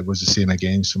was the same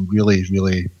again. Some really,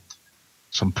 really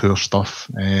some poor stuff.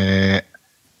 How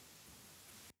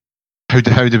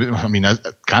do we, I mean,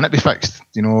 can it be fixed?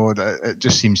 It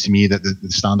just seems to me that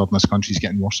the standard in this country is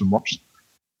getting worse and worse.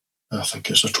 I think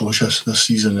it's atrocious this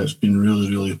season. It's been really,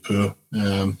 really poor.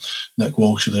 Nick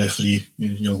Walsh, the referee,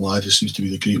 young lad who seems to be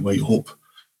the great white hope,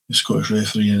 the Scottish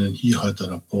referee, and he had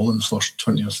an appalling first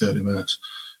 20 or 30 minutes.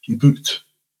 He booked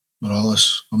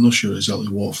Morales. I'm not sure exactly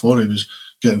what for. He was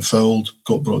getting fouled,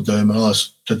 got brought down.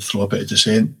 Morales did throw a bit of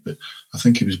dissent, but I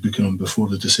think he was booking him before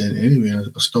the dissent anyway. And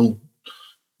I still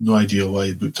no idea why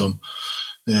he booked him.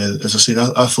 As I said,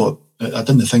 I thought, I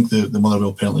didn't think the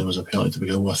Motherwell penalty was a penalty to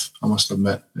begin with. I must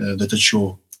admit, they did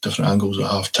show different angles at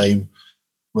half time,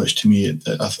 which to me,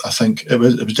 I think it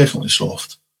was definitely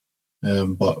soft.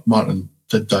 But Martin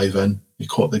did dive in. He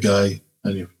caught the guy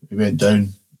and he went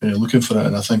down looking for it.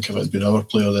 And I think if it had been our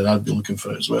player, then I'd be looking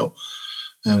for it as well.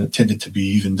 And it tended to be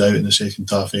evened out in the second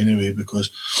half anyway, because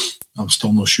I'm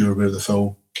still not sure where the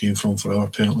foul came from for our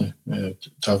penalty.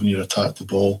 Tavernier attacked the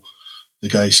ball. The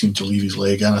guy seemed to leave his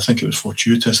leg in. I think it was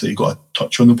fortuitous that he got a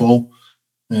touch on the ball,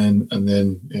 and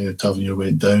then Tavernier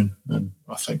went down. And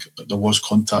I think there was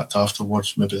contact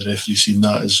afterwards. Maybe the referee seen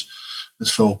that as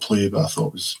foul play, but I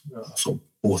thought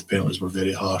both penalties were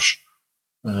very harsh.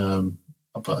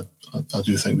 But I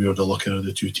do think we were the luckier of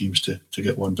the two teams to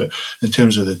get one. But in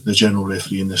terms of the general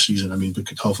refereeing this season, I mean, we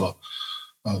could have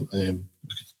we could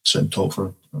sit and talk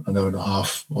for an hour and a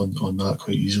half on that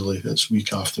quite easily. It's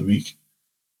week after week.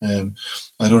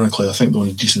 Ironically, I think the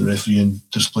only decent refereeing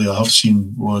display I have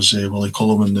seen was Willie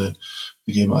Cullum in the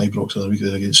game at Ibrox the other week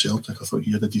against Celtic. I thought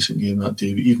he had a decent game that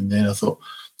day, but even then I thought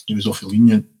he was awfully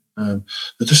lenient. There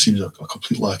just seems a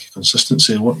complete lack of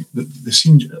consistency. They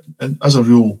seem, as a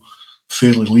rule,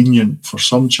 fairly lenient for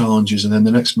some challenges, and then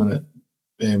the next minute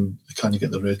they can't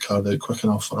get the red card out quick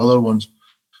enough for other ones.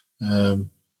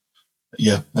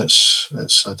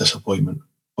 It's a disappointment.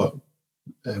 But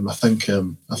I think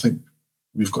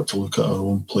we've got to look at our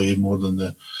own play more than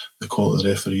the call of the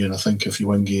referee. And I think if you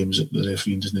win games, the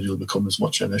refereeing doesn't really become as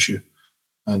much an issue.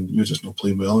 And you're just not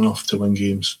playing well enough to win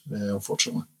games,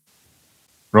 unfortunately.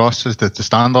 Ross, is the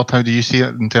standard? How do you see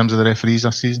it in terms of the referees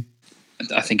this season?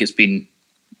 I think it's been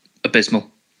abysmal.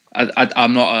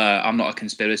 I'm not a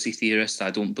conspiracy theorist.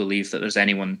 I don't believe that there's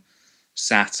anyone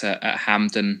sat at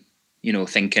Hampden,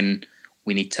 thinking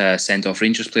we need to send off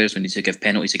Rangers players, we need to give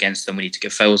penalties against them, we need to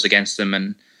give fouls against them,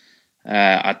 and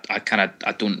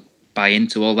I don't buy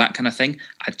into all that kind of thing.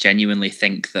 I genuinely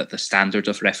think that the standard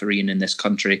of refereeing in this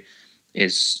country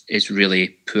is really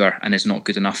poor and is not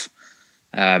good enough.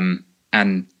 And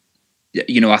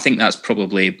I think that's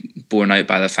probably borne out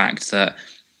by the fact that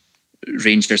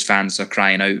Rangers fans are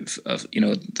crying out of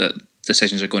that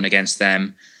decisions are going against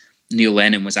them. Neil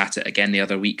Lennon was at it again the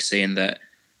other week, saying that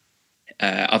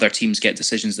other teams get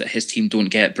decisions that his team don't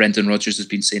get. Brendan Rodgers has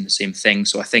been saying the same thing.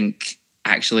 So I think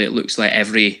actually it looks like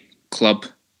every club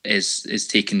is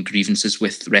taking grievances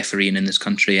with refereeing in this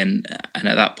country, and at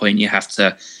that point you have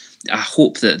to. I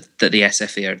hope that the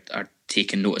SFA are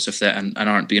taking notice of that and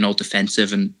aren't being all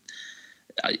defensive, and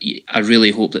I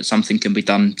really hope that something can be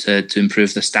done to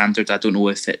improve the standard. I don't know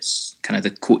if it's kind of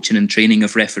the coaching and training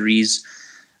of referees,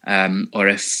 or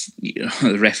if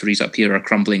the referees up here are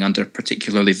crumbling under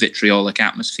particularly vitriolic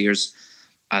atmospheres.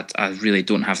 I really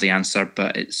don't have the answer,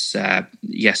 but it's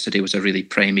yesterday was a really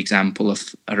prime example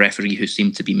of a referee who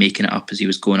seemed to be making it up as he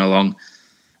was going along.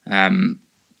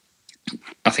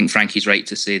 I think Frankie's right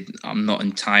to say I'm not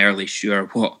entirely sure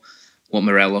what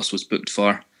Morelos was booked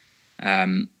for.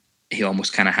 He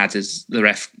almost kind of the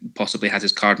ref possibly had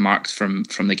his card marked from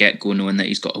the get-go, knowing that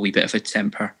he's got a wee bit of a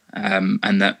temper,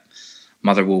 and that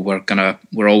Motherwell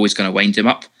were always going to wind him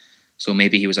up. So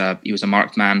maybe he was a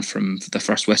marked man from the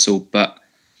first whistle, but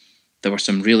there were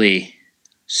some really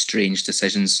strange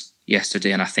decisions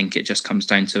yesterday, and I think it just comes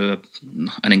down to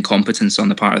an incompetence on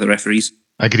the part of the referees.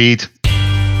 Agreed.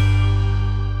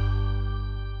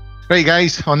 Right,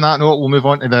 guys, on that note, we'll move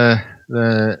on to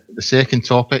the second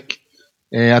topic.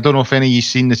 I don't know if any of you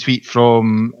seen the tweet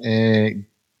from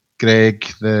Greg,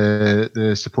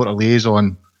 the supporter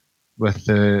liaison with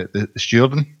the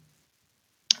stewarding.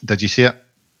 Did you see it?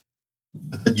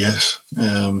 Yes.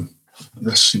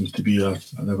 This seems to be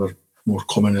another more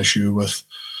common issue with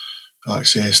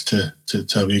access to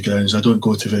away grounds. I don't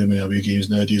go to very many away games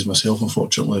nowadays myself,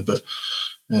 unfortunately, but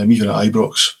even at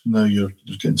Ibrox now you're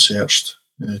getting searched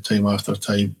time after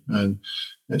time, and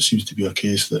it seems to be a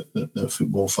case that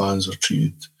football fans are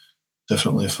treated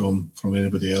differently from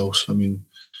anybody else. I mean,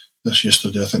 this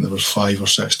yesterday I think there was 5 or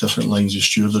 6 different lines of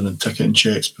stewarding and ticketing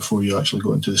checks before you actually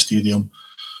got into the stadium,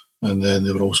 and then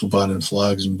they were also banning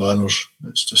flags and banners.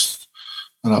 It's just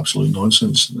an absolute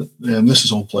nonsense. And this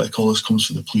is all political. This comes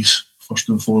from the police first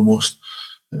and foremost.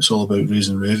 It's all about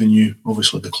raising revenue.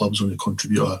 Obviously the clubs only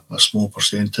contribute a small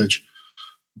percentage,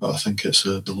 but I think it's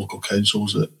the local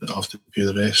councils that have to pay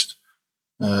the rest.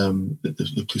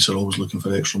 The police are always looking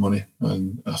for extra money,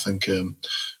 and I think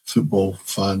football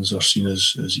fans are seen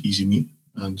as easy meat,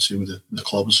 and same with the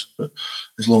clubs. But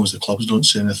as long as the clubs don't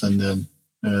say anything, then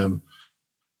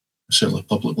certainly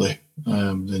publicly,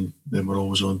 then we're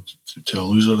always on to a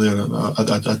loser there.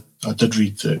 I did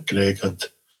read that Greg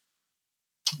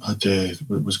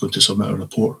was going to submit a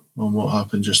report on what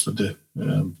happened yesterday.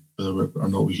 Whether or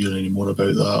not we hear any more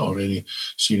about that or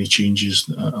see any changes,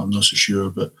 I'm not so sure.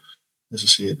 But as I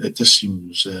say, it just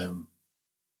seems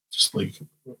just like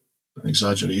an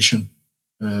exaggeration.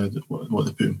 what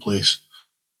they put in place.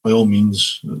 By all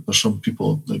means, there's some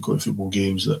people that go to football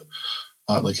games that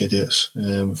act like idiots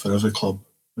for every club,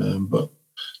 but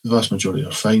the vast majority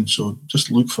are fine. So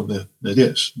just look for the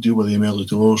idiots, deal with them early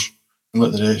doors, and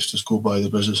let the rest just go by their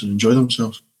business and enjoy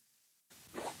themselves.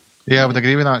 Yeah, I would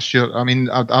agree with that, Stuart. I mean,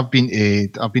 I've been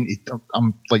to.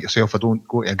 I'm like yourself. I don't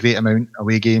go to a great amount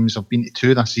away games. I've been to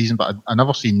 2 this season, but I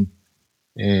never seen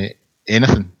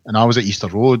anything. And I was at Easter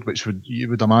Road, which you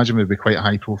would imagine would be quite a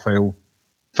high profile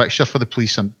fixture for the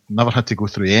police, and never had to go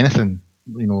through anything.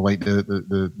 Like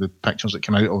the pictures that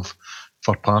came out of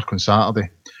Fir Park on Saturday.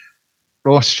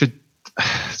 Ross, should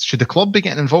the club be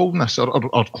getting involved in this, or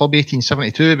Club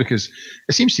 1872? Because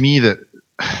it seems to me that.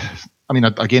 I mean,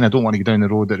 again, I don't want to go down the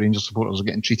road that Rangers supporters are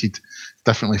getting treated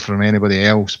differently from anybody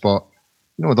else, but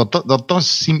there does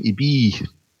seem to be,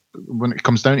 when it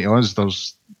comes down to us,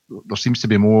 there seems to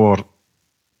be more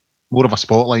of a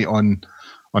spotlight on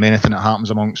anything that happens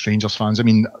amongst Rangers fans. I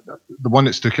mean, the one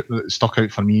that stuck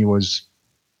out for me was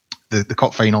the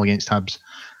cup final against Hibs.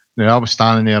 Now, I was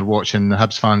standing there watching the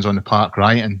Hibs fans on the park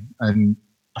rioting, and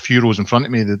a few rows in front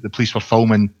of me, the police were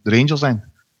filming the Rangers end.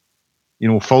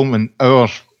 Filming our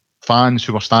fans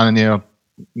who were standing there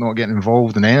not getting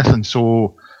involved in anything.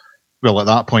 So, well, at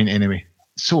that point anyway.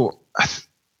 So,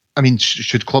 I mean,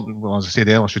 should Club, well, as I said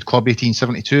earlier, should Club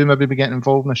 1872 maybe be getting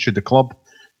involved in this? Should the club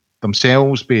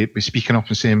themselves be speaking up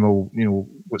and saying, well,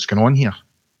 what's going on here?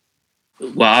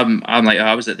 Well,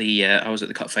 I was at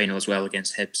the cup final as well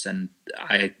against Hibs, and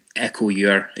I echo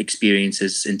your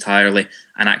experiences entirely.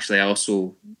 And actually, I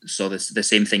also saw the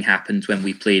same thing happened when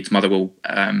we played Motherwell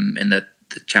in the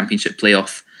Championship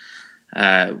playoff.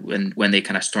 When they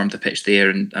kind of stormed the pitch there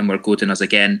and were goading us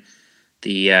again,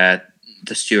 the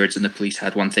stewards and the police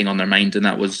had one thing on their mind, and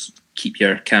that was keep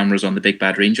your cameras on the big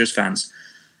bad Rangers fans.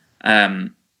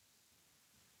 And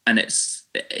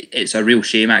it's a real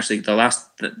shame, actually.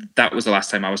 That was the last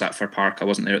time I was at Fir Park. I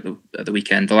wasn't there at the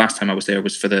weekend. The last time I was there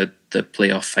was for the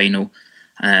playoff final,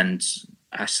 and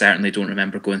I certainly don't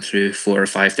remember going through 4 or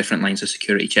 5 different lines of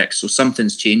security checks. So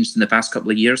something's changed in the past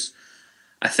couple of years.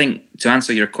 I think, to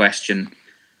answer your question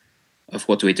of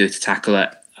what do we do to tackle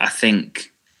it, I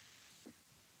think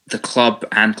the club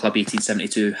and Club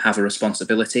 1872 have a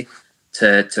responsibility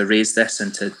to raise this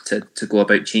and to go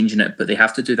about changing it, but they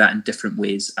have to do that in different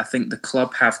ways. I think the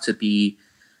club have to be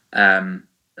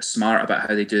smart about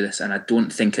how they do this, and I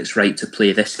don't think it's right to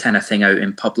play this kind of thing out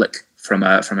in public from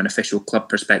an official club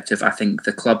perspective. I think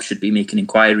the club should be making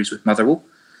inquiries with Motherwell,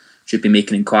 should be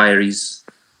making inquiries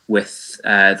with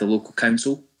the local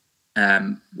council,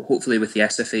 hopefully with the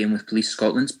SFA and with Police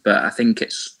Scotland, but I think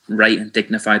it's right and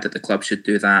dignified that the club should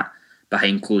do that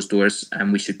behind closed doors,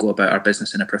 and we should go about our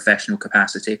business in a professional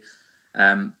capacity.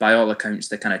 By all accounts,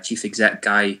 the kind of chief exec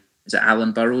guy, is it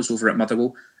Alan Burrows over at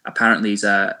Motherwell? Apparently he's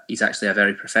actually a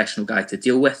very professional guy to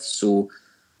deal with, so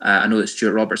I know that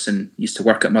Stuart Robertson used to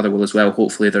work at Motherwell as well.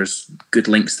 Hopefully there's good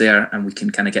links there, and we can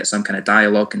kind of get some kind of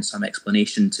dialogue and some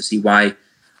explanation to see why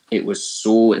it was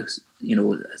so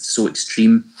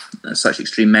extreme, such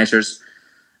extreme measures.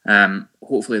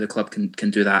 Hopefully the club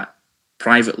can do that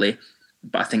privately,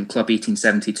 but I think Club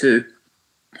 1872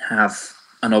 have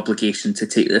an obligation to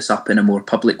take this up in a more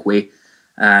public way,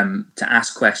 to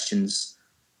ask questions,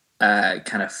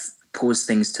 kind of pose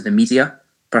things to the media,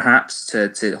 perhaps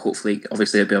to hopefully,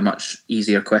 obviously it'd be a much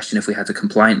easier question if we had a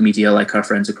compliant media like our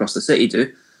friends across the city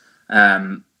do.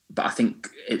 But I think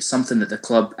it's something that the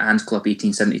club and Club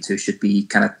 1872 should be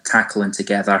kind of tackling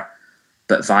together,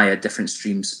 but via different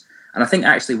streams. And I think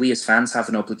actually we as fans have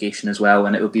an obligation as well,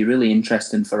 and it would be really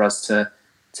interesting for us to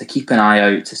keep an eye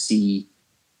out to see,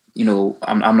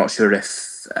 I'm not sure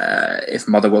if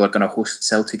Motherwell are going to host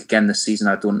Celtic again this season.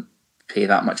 I don't pay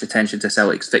that much attention to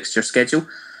Celtic's fixture schedule.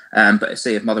 But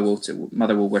say if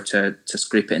Motherwell were to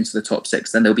scrape it into the top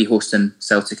 6, then they'll be hosting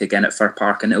Celtic again at Fir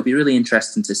Park, and it'll be really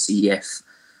interesting to see if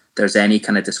there's any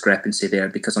kind of discrepancy there,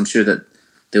 because I'm sure that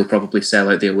they'll probably sell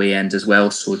out the away end as well.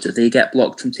 So do they get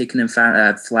blocked from taking in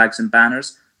flags and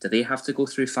banners? Do they have to go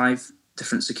through 5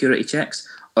 different security checks?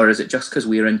 Or is it just because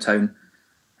we're in town?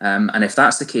 And if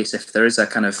that's the case, if there is a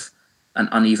kind of an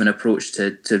uneven approach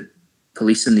to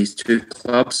policing these 2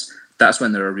 clubs, that's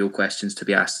when there are real questions to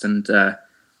be asked. And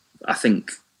I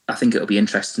think it'll be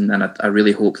interesting, and I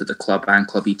really hope that the club and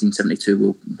Club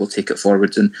 1872 will take it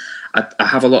forward. And I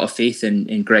have a lot of faith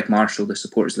in Greg Marshall, the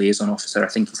supporters liaison officer. I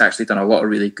think he's actually done a lot of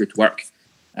really good work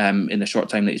in the short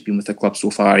time that he's been with the club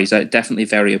so far. He's definitely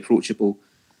very approachable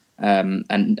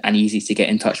and easy to get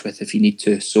in touch with if you need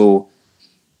to. So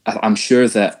I'm sure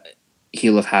that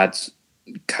he'll have had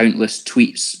countless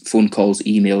tweets, phone calls,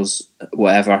 emails,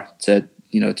 whatever, to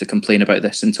complain about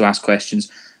this and to ask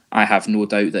questions. I have no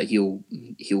doubt that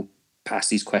he'll pass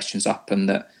these questions up, and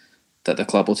that the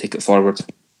club will take it forward.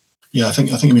 Yeah, I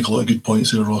think you make a lot of good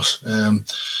points there, Ross.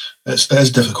 It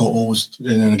is difficult always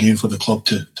in a game for the club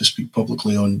to speak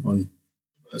publicly on,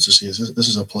 as I say, this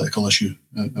is a political issue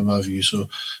in my view, so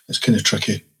it's kind of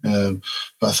tricky. But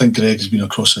I think Greg has been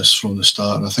across this from the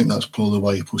start, and I think that's probably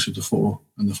why he posted the photo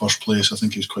in the first place. I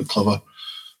think he's quite clever.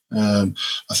 I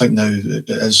think now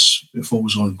it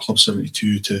falls on Club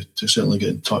 72 to certainly get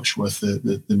in touch with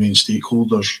the main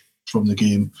stakeholders from the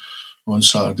game on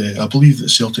Saturday. I believe that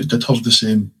Celtic did have the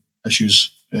same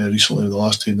issues recently, the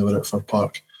last time they were at Fir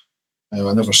Park.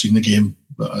 I've never seen the game,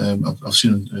 but I've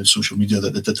seen on social media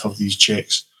that they did have these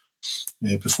checks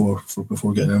before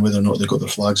getting in. Whether or not they got their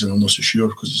flags in, I'm not so sure,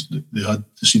 because they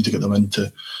seemed to get them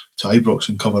into Ibrox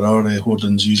and cover our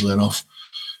hoardings easily enough.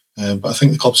 But I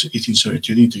think the club's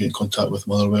 1872 need to get in contact with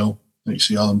Motherwell. Like you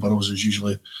see, Alan Burrows is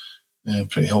usually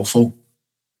pretty helpful.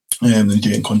 They need to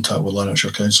get in contact with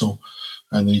Lanarkshire Council,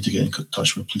 and they need to get in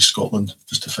touch with Police Scotland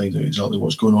just to find out exactly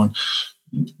what's going on.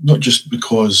 Not just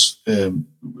because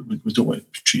we don't want to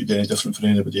be treated any different for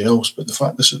anybody else, but the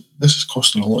fact this is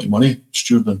costing a lot of money,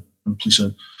 stewarding and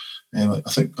policing. I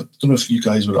don't know if you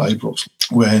guys were at Ibrox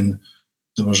when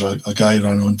there was a guy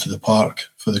ran onto the park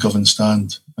for the Govan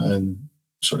stand and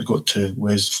sort of got to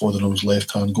Wes Fotherham's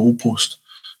left-hand goalpost.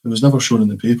 It was never shown in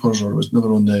the papers, or it was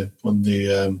never on the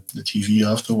TV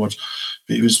afterwards.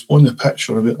 But he was on the pitch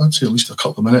for about, I'd say, at least a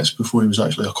couple of minutes before he was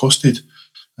actually accosted.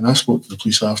 And I spoke to the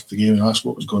police after the game and asked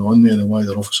what was going on there and why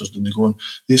their officers didn't go on.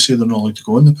 They say they're not allowed to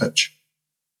go on the pitch.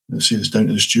 They say it's down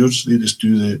to the stewards. They just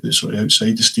do the sort of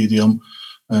outside the stadium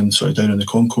and sort of down in the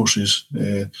concourses.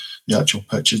 The actual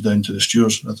pitch is down to the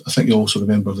stewards. I think you also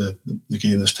remember the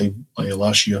game this time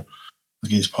last year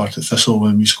against Partick Thistle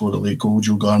when we scored a late goal,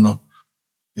 Joe Garner.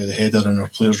 The header and our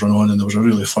players run on, and there was a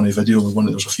really funny video with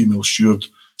there was a female steward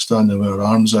standing with her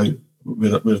arms out.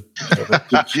 Yeah,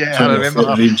 I remember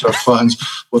that. Rangers fans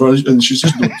were on, and she's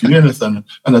just not doing anything.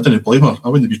 And I didn't blame her. I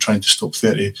wouldn't be trying to stop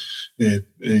 30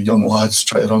 young lads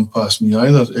trying to run past me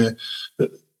either.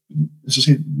 But as I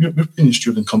say, we're paying the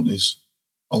stewarding companies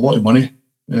a lot of money.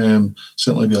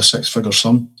 Certainly be a 6-figure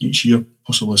sum each year,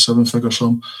 possibly a 7-figure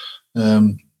sum.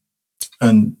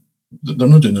 And they're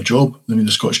not doing their job. I mean,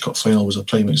 the Scottish Cup final was a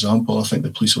prime example. I think the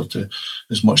police were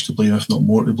as much to blame, if not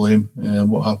more to blame.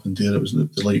 What happened there, it was the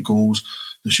late goals.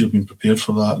 They should have been prepared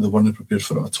for that. They weren't prepared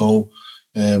for it at all.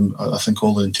 I think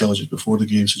all the intelligence before the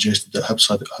game suggested that Hibs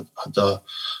had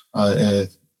a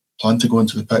plan to go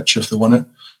into the pitch if they won it.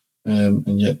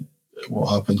 And yet what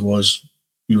happened was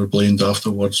we were blamed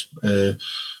afterwards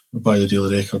by the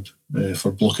Daily Record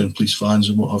for blocking police vans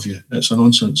and what have you. It's a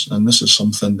nonsense, and this is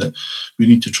something that we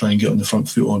need to try and get on the front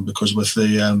foot on, because with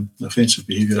the Offensive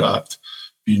Behaviour Act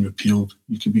being repealed,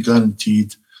 you can be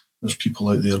guaranteed there's people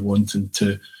out there wanting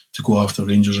to go after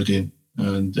Rangers again.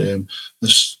 And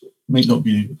this might not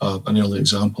be an early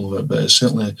example of it, but it's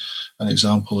certainly an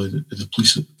example of the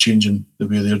police changing the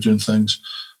way they're doing things.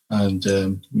 And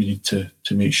we need to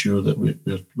make sure that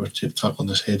we're tackling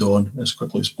this head on as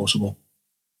quickly as possible.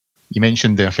 You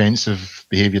mentioned the Offensive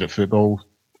Behaviour at Football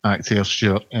Act here,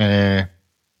 Stuart, and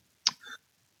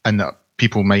that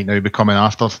people might now be coming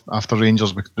after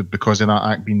Rangers because of that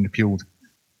act being repealed.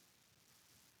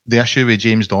 The issue with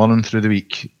James Dornan through the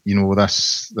week,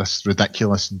 this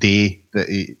ridiculous day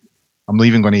that I'm not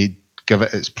even going to give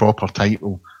it its proper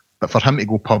title, but for him to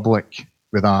go public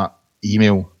with that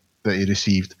email that he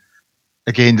received,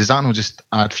 again, does that not just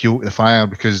add fuel to the fire?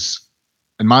 Because,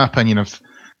 in my opinion, if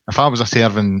I was a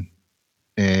serving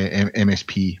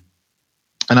MSP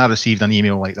and I received an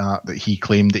email like that he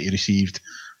claimed that he received,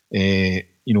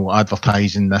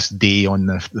 advertising this day on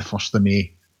the 1st of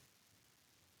May,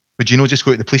 would you just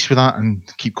go to the police with that and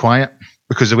keep quiet?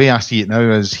 Because the way I see it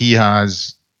now is he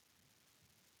has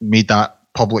made that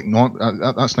public,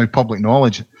 that's now public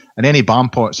knowledge, and any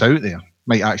bampots out there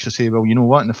might actually say, well, you know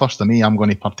what, on the 1st of May I'm going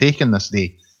to partake in this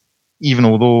day, even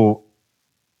although,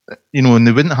 and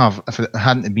they wouldn't have if it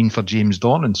hadn't been for James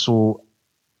Dornan. So,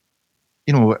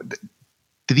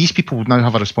 do these people now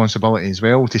have a responsibility as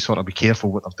well to sort of be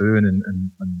careful what they're doing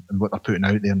and what they're putting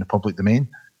out there in the public domain?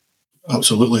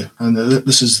 Absolutely, and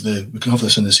we can have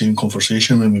this in the same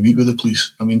conversation when we meet with the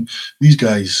police. I mean, these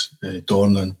guys,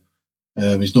 Dornan,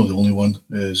 he's not the only one.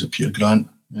 Is it Peter Grant?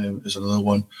 Is another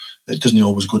one. It doesn't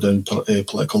always go down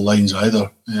political lines either.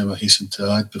 I hasten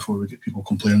to add before we get people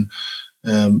complaining,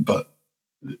 but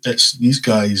these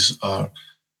guys are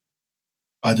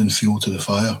adding fuel to the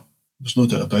fire. There's no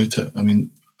doubt about it. I mean,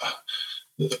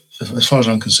 as far as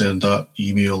I'm concerned, that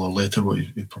email or letter what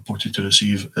he purported to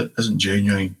receive, it isn't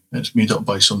genuine. It's made up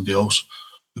by somebody else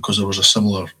because there was a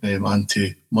similar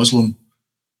anti-Muslim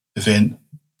event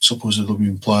supposedly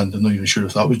being planned. I'm not even sure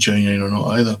if that was genuine or not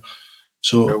either.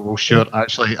 So, well, sure.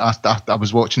 Actually, I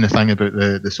was watching the thing about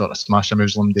the sort of Smash a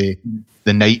Muslim Day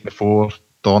the night before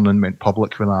Dornan went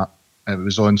public with that. It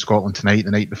was on Scotland Tonight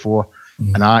the night before,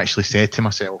 and I actually said to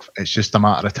myself, it's just a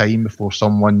matter of time before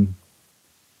someone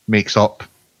makes up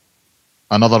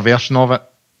another version of it.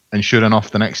 And sure enough,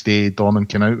 the next day Dornan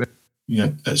came out with it. Yeah,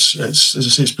 it's as I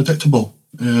say, it's predictable,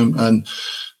 and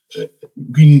it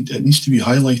needs to be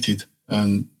highlighted,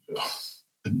 and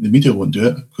the media won't do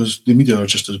it because the media are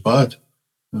just as bad.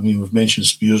 I mean, we've mentioned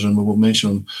Spears and we will mention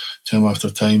them time after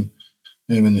time.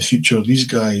 In the future, these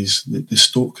guys, they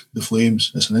stoke the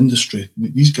flames. It's an industry.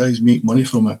 These guys make money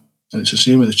from it. And it's the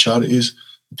same with the charities.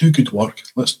 They do good work.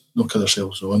 Let's not cut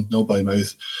ourselves on, not by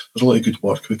mouth. There's a lot of good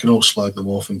work. We can all slag them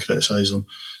off and criticise them.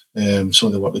 Some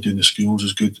of the work they do in the schools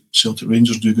is good. Celtic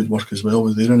Rangers do good work as well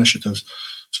with their initiatives.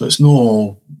 So it's not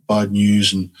all bad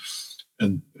news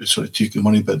and sort of take the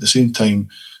money. But at the same time,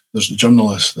 there's the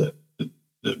journalists that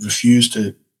refuse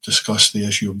to discuss the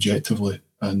issue objectively,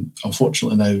 and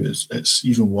unfortunately now it's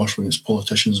even worse when it's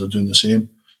politicians are doing the same.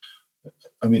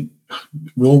 I mean,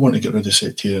 we all want to get rid of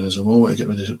sectarianism, we all want to get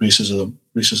rid of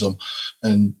racism,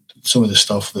 and some of the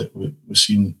stuff that we've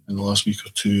seen in the last week or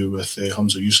two with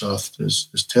Hamza Yousaf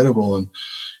is terrible, and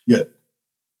yet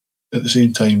at the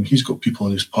same time he's got people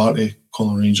in his party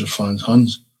calling Rangers fans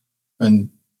Huns, and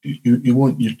you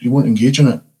won't engage in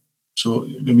it. So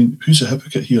I mean, who's the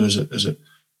hypocrite here? Is it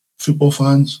football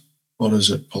fans, or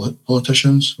is it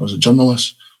politicians, or is it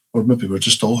journalists, or maybe we're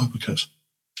just all hypocrites?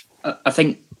 I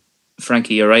think,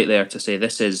 Frankie, you're right there to say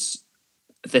this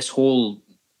whole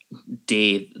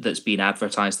day that's been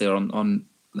advertised there on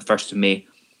the 1st of May.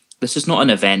 This is not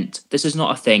an event. This is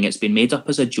not a thing. It's been made up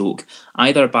as a joke,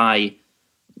 either by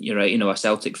a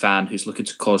Celtic fan who's looking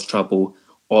to cause trouble,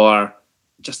 or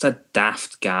just a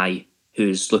daft guy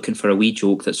who's looking for a wee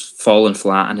joke that's fallen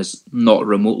flat and is not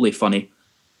remotely funny.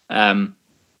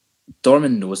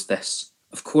 Dorman knows this.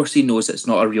 Of course he knows it's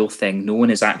not a real thing. No one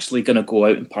is actually going to go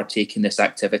out and partake in this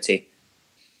activity.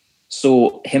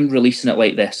 So him releasing it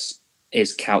like this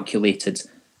is calculated.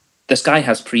 This guy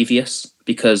has previous,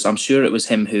 because I'm sure it was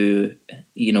him who,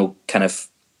 kind of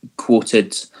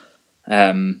quoted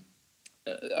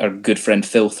our good friend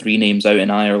Phil Three Names out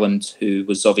in Ireland, who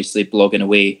was obviously blogging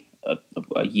away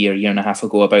a year and a half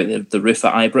ago about the roof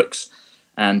at Ibrox.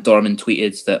 And Dorman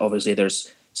tweeted that obviously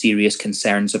there's serious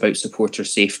concerns about supporter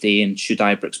safety and should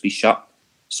Ibrox be shut.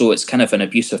 So it's kind of an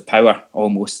abuse of power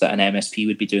almost that an MSP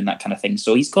would be doing that kind of thing.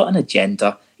 So he's got an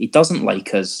agenda. He doesn't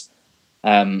like us.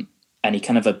 And he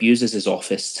kind of abuses his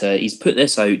office he's put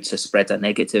this out to spread a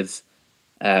negative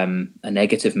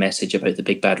message about the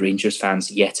big bad Rangers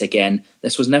fans yet again.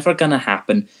 This was never going to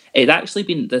happen. It actually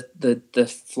been the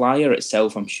flyer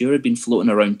itself, I'm sure, had been floating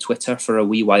around Twitter for a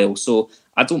wee while. So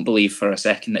I don't believe for a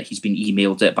second that he's been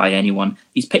emailed it by anyone.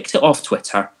 He's picked it off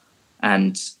Twitter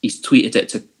and he's tweeted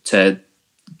it to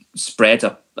spread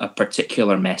a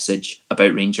particular message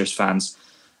about Rangers fans.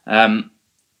 And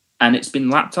it's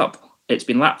been lapped up. It's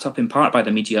been lapped up in part by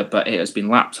the media, but it has been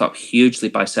lapped up hugely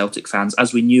by Celtic fans,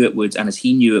 as we knew it would and as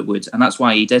he knew it would, and that's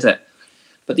why he did it.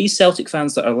 But these Celtic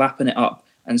fans that are lapping it up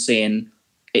and saying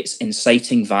it's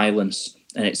inciting violence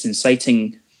and it's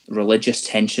inciting religious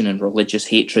tension and religious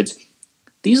hatred,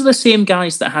 these are the same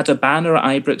guys that had a banner at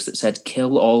Ibrox that said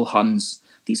 "Kill all Huns."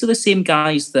 These are the same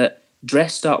guys that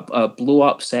dressed up a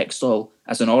blow-up sex doll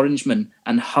as an Orangeman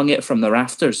and hung it from the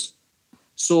rafters.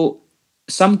 So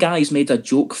some guys made a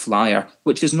joke flyer,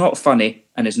 which is not funny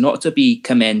and is not to be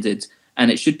commended, and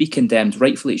it should be condemned.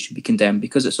 Rightfully, it should be condemned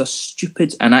because it's a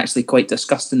stupid and actually quite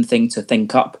disgusting thing to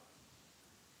think up.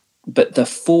 But the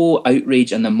faux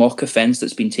outrage and the mock offence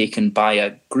that's been taken by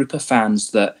a group of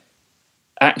fans that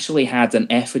actually had an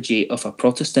effigy of a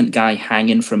Protestant guy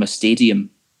hanging from a stadium,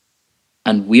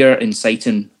 and we're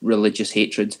inciting religious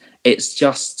hatred. It's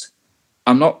just,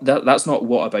 that's not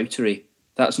whataboutery.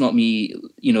 That's not me,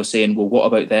 saying, well, what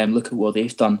about them? Look at what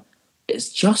they've done.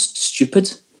 It's just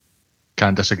stupid.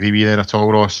 Can't disagree with you there at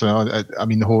all, Ross. I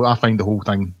mean, I find the whole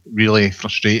thing really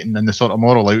frustrating, and the sort of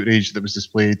moral outrage that was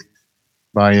displayed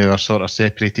by our sort of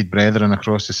separated brethren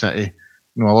across the city.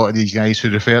 A lot of these guys who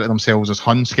refer to themselves as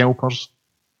Hun scalpers,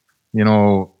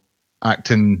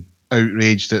 acting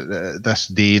outraged at this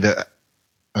day that,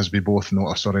 as we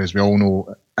all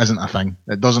know, isn't a thing.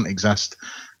 It doesn't exist.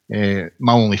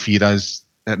 My only fear is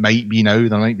it might be now.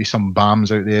 There might be some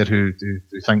BAMs out there who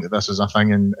think that this is a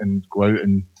thing and go out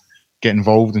and get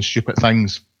involved in stupid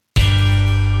things.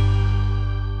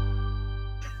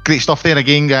 Great stuff there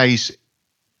again, guys.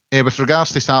 With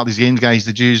regards to Saturday's games, guys,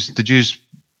 did you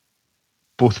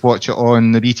both watch it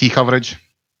on the BT coverage?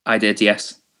 I did,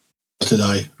 yes. Did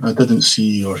I? I didn't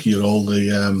see or hear all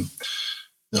the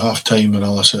half-time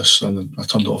analysis, and I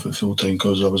turned it off at full time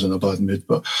because I was in a bad mood.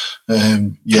 But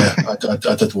yeah,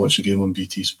 I did watch the game on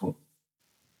BT Sport.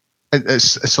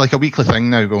 It's like a weekly thing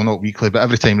now. Well, not weekly, but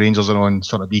every time Rangers are on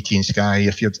sort of BT and Sky,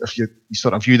 if you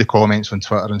sort of view the comments on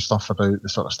Twitter and stuff about the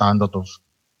sort of standard of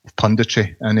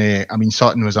punditry, and I mean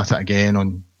Sutton was at it again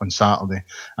on Saturday,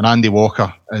 and Andy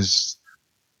Walker is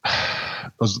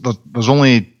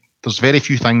there's very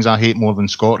few things I hate more than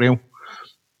ScotRail,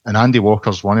 and Andy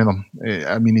Walker's one of them.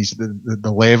 I mean, he's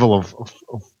the level of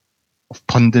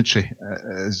punditry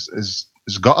is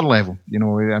gutter level. You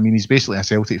know, I mean, he's basically a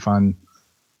Celtic fan.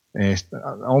 I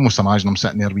almost imagine him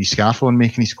sitting there with his scarf on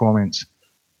making his comments.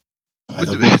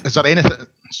 Is there anything?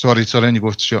 Sorry, you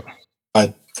go, Stuart.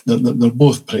 They're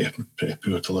both pretty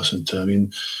poor to listen to. I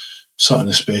mean, Sutton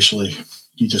especially,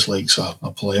 he just likes a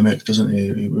polemic, doesn't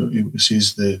he? He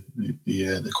sees the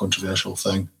controversial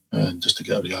thing and just to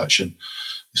get a reaction.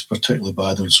 He's particularly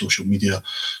bad on social media.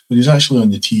 When he's actually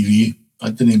on the TV,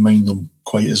 I didn't mind him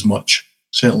quite as much.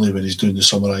 Certainly when he's doing the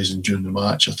summarising during the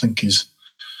match, I think he's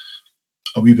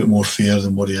a wee bit more fair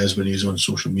than what he is when he's on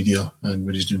social media and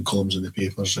when he's doing columns in the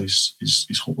papers.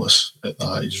 He's hopeless at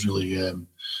that. He's really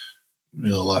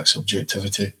lacks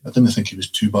objectivity. I didn't think he was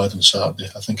too bad on Saturday.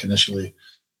 I think initially,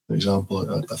 for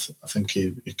example, I think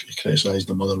he criticised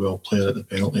the Motherwell player at the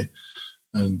penalty,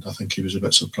 and I think he was a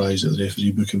bit surprised at the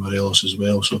referee booking Morelos as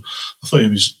well. So I thought he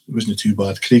wasn't too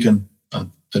bad. Cragen, I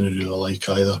didn't really like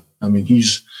either. I mean,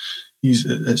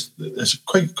 it's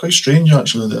quite strange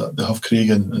actually that they have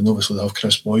Cragen and obviously they have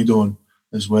Chris Boyd on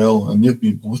as well, and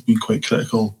they've both been quite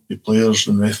critical of players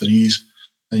and referees,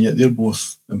 and yet they're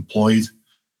both employed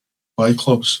by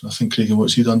clubs. I think Cragen,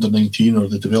 what's he, under 19 or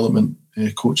the development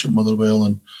coach at Motherwell,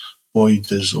 and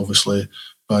Boyd is obviously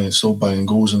still banging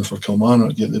goals in for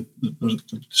Kilmarnock. Yet they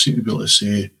seem to be able to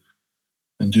say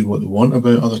and do what they want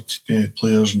about other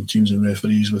players and teams and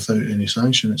referees without any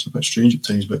sanction. It's a bit strange at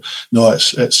times, but no,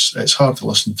 it's hard to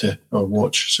listen to or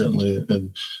watch, certainly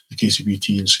in the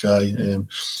KCBT and Sky.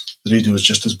 The radio is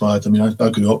just as bad. I mean, I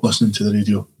grew up listening to the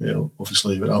radio,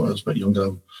 obviously, but I was a bit younger. I'm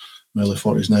in my early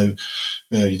 40s now.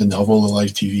 You didn't have all the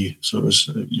live TV, so it was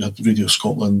you had Radio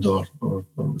Scotland or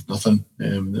nothing.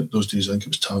 Those days, I think it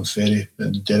was Tam Ferry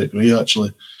and Derek Ray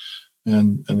actually,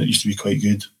 and it used to be quite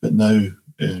good. But now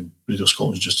Radio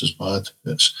Scotland's just as bad.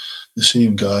 It's the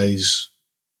same guys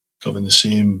giving the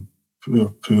same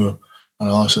poor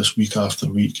analysis week after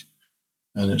week,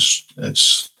 and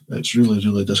it's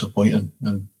really disappointing.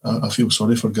 And I feel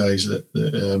sorry for guys that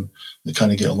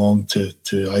kind of get along to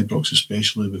Ibrox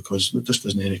especially, because there just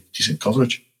isn't any decent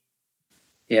coverage.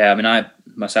 Yeah, I mean, I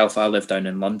live down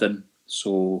in London,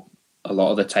 so a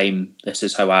lot of the time this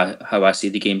is how I see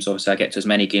the games. Obviously, I get to as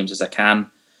many games as I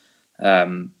can,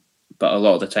 but a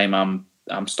lot of the time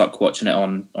I'm stuck watching it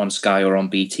on Sky or on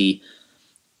BT.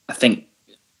 I think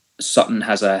Sutton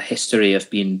has a history of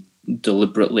being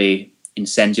deliberately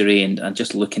incendiary and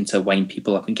just looking to wind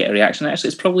people up and get a reaction. Actually,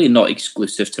 it's probably not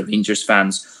exclusive to Rangers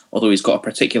fans, although he's got a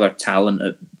particular talent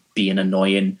at being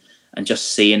annoying and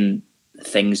just saying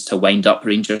things to wind up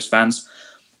Rangers fans.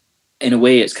 In a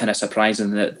way, it's kind of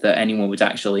surprising that anyone would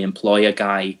actually employ a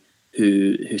guy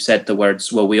who said the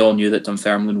words, well, we all knew that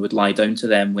Dunfermline would lie down to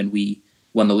them when we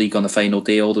won the league on the final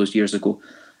day all those years ago,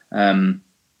 and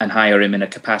hire him in a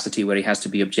capacity where he has to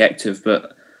be objective.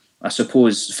 But I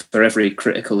suppose for every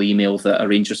critical email that a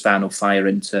Rangers fan will fire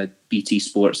into BT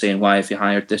Sport saying, why have you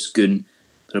hired this goon,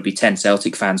 there'll be 10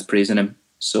 Celtic fans praising him.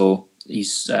 So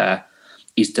he's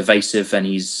divisive and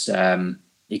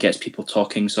he gets people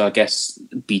talking. So I guess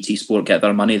BT Sport get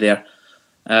their money there.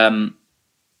 I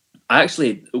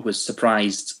actually was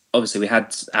surprised. Obviously, we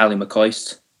had Ali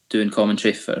McCoist doing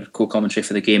co-commentary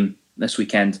for the game this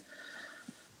weekend.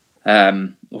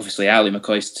 Obviously, Ali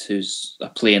McCoist, who's a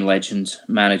playing legend,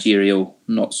 managerial,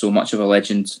 not so much of a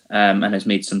legend, and has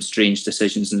made some strange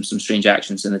decisions and some strange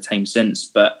actions in the time since.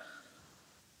 But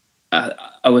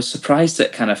I was surprised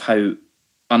at kind of how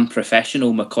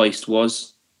unprofessional McCoist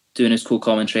was doing his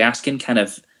co-commentary, asking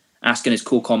his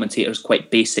co-commentators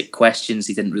quite basic questions.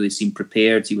 He didn't really seem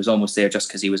prepared. He was almost there just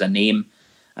because he was a name.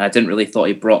 And I didn't really thought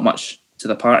he brought much to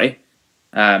the party.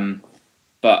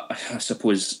 But I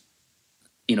suppose,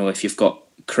 if you've got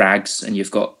Craggs and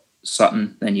you've got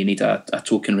Sutton, then you need a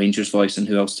token Rangers voice, and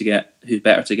who's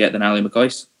better to get than Ali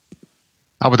McCoist?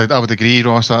 I would agree,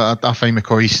 Ross. I find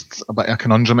McCoist a bit of a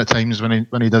conundrum at times when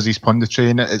he does his punditry,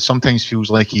 and it sometimes feels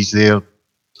like he's there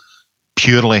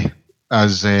purely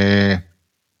as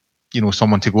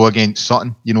someone to go against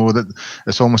Sutton. That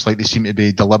it's almost like they seem to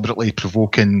be deliberately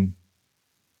provoking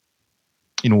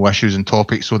issues and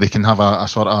topics, so they can have a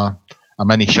sort of a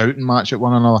mini shouting match at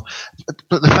one another.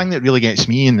 But the thing that really gets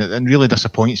me and really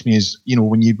disappoints me is,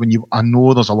 when you I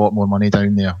know there's a lot more money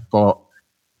down there, but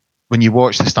when you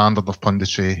watch the standard of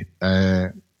punditry,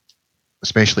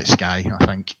 especially at Sky, I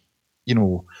think,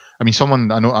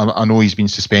 someone I know he's been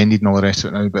suspended and all the rest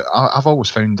of it now, but I've always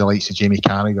found the likes of Jamie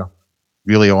Carragher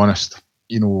really honest.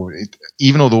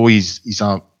 Even although he's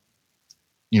a,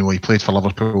 he played for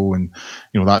Liverpool, and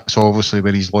that's obviously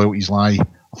where his loyalties lie.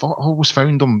 I've always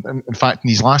found him. In fact, in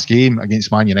his last game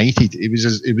against Man United, it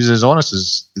was as honest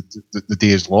as the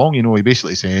day is long. He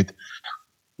basically said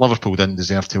Liverpool didn't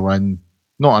deserve to win,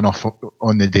 not enough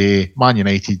on the day. Man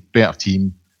United, better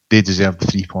team, they deserved the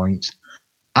 3 points.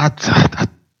 I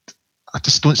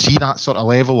just don't see that sort of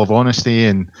level of honesty.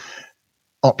 And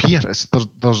up here,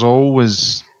 there's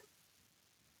always,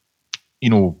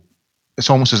 it's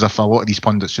almost as if a lot of these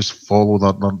pundits just follow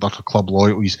their club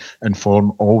loyalties and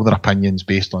form all their opinions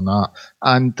based on that.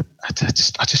 And I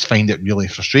just find it really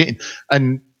frustrating.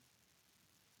 And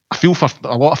I feel for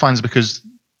a lot of fans, because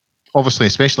obviously,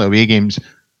 especially away games,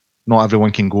 not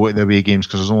everyone can go to the away games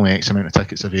because there's only X amount of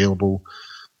tickets available.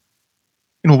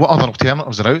 What other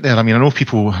alternatives are out there? I know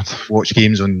people watch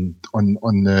games on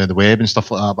the web and stuff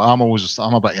like that, but I'm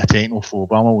a bit of a technophobe.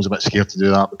 I'm always a bit scared to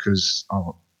do that because I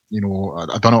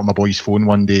done it on my boy's phone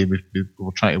one day. We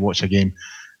were trying to watch a game,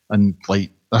 and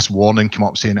this warning came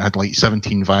up saying it had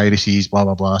 17 viruses, blah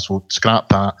blah blah. So scrap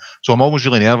that. So I'm always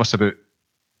really nervous about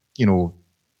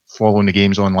following the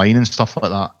games online and stuff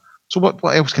like that. So what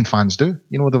else can fans do?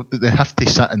 They have to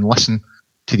sit and listen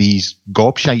to these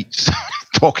gobshites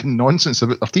talking nonsense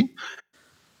about their team.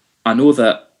 I know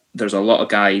that there's a lot of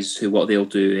guys who what they'll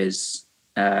do is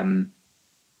they'll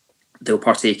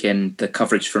partake in the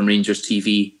coverage from Rangers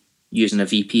TV using a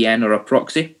VPN or a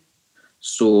proxy.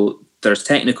 So there's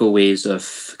technical ways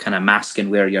of kind of masking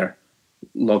where you're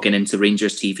logging into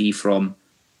Rangers TV from.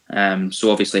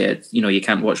 So obviously, you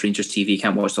can't watch Rangers TV, you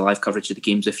can't watch the live coverage of the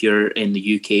games if you're in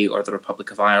the UK or the Republic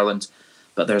of Ireland.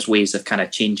 But there's ways of kind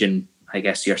of changing, I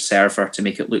guess, your server to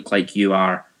make it look like you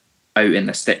are out in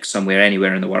the sticks somewhere,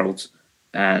 anywhere in the world.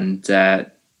 And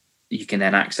you can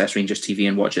then access Rangers TV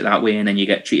and watch it that way. And then you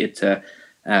get treated to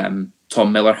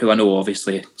Tom Miller, who I know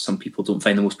obviously some people don't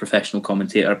find the most professional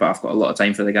commentator, but I've got a lot of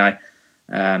time for the guy.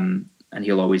 And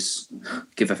he'll always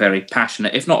give a very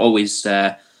passionate, if not always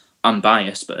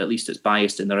unbiased, but at least it's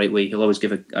biased in the right way. He'll always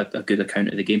give a good account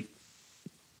of the game.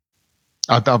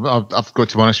 I've got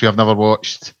to be honest with you, I've never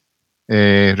watched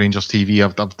Rangers TV.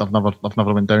 I've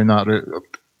never went down that route.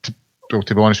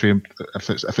 To be honest with you, if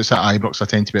it's at Ibrox, I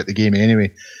tend to be at the game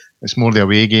anyway. It's more the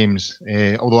away games.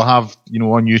 Although I have,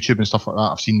 on YouTube and stuff like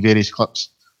that, I've seen various clips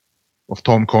of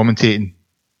Tom commentating.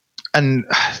 And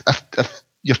if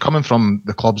you're coming from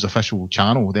the club's official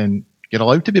channel, then you're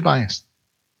allowed to be biased.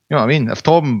 You know what I mean? If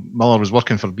Tom Miller was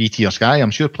working for BT or Sky,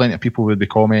 I'm sure plenty of people would be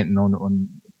commenting on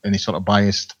any sort of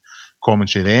biased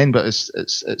commentary then. But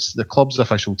it's the club's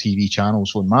official TV channel,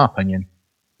 so in my opinion,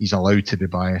 he's allowed to be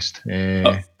biased.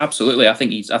 Absolutely, I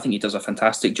think he does a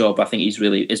fantastic job. I think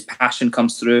his passion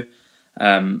comes through.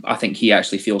 I think he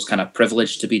actually feels kind of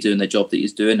privileged to be doing the job that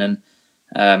he's doing, and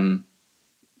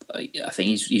I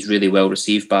think he's really well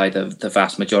received by the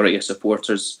vast majority of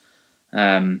supporters.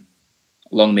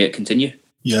 Long may it continue.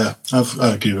 Yeah,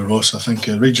 I agree with Ross. I think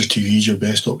Rangers TV is your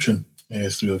best option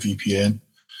through a VPN.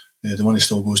 The money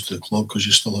still goes to the club because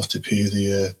you still have to pay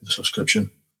the subscription.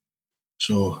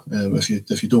 So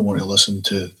if you don't want to listen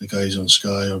to the guys on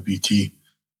Sky or BT,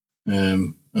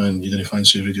 and you didn't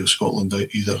fancy Radio Scotland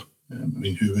either,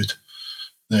 who would?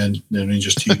 Then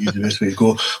Rangers TV is the best way to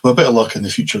go. With a bit of luck in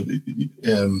the future,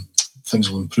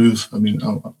 things will improve. I've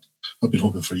been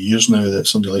hoping for years now that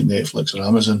somebody like Netflix or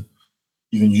Amazon,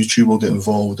 even YouTube will get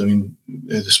involved.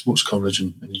 The sports coverage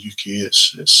in the UK,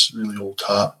 it's really old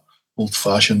hat, old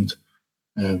fashioned.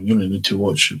 You only need to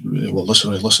watch,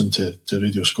 listen to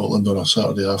Radio Scotland on a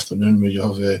Saturday afternoon where you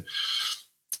have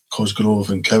Cosgrove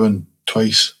and Cowan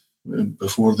twice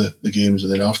before the games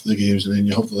and then after the games, and then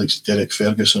you have the likes of Derek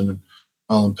Ferguson and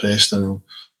Alan Preston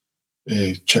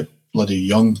and Chick bloody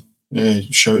Young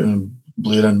shouting and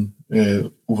blaring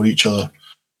over each other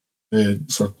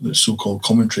for the so-called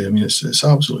commentary. It's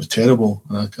absolutely terrible,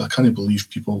 and I can't believe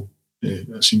people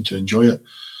seem to enjoy it.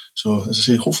 So, as I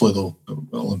say, hopefully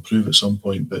it'll improve at some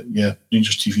point. But yeah,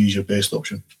 Rangers TV is your best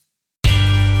option.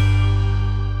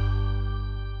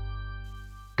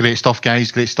 Great stuff,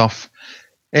 guys. Great stuff.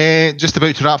 Just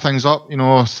about to wrap things up. We're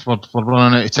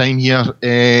running out of time here.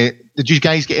 Did you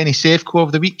guys get any Sevco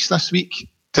of the weeks this week?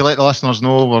 To let the listeners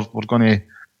know, we're going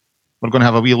to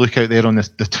have a wee look out there on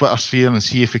the Twitter sphere and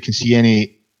see if we can see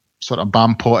any sort of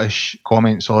Bam-Pottish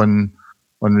comments on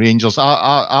Rangers.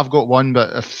 I've got one,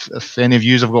 but if any of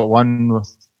yous have got one, we'll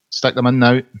stick them in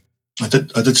now. I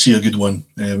did see a good one.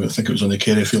 I think it was on the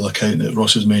Kerryfield account that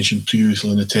Ross has mentioned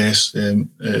previously on the test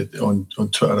on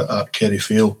Twitter at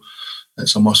Kerryfield.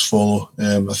 It's a must follow.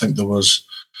 I think there was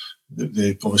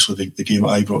obviously the game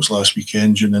at Ibrox last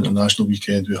weekend during the international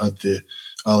weekend. We had the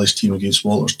Ali's team against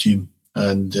Walter's team,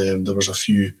 and there was a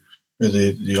few of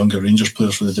the younger Rangers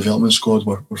players for the development squad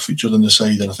were featured on the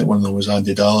side, and I think one of them was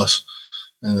Andy Dallas,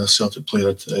 and a Celtic player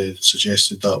had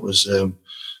suggested that was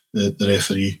the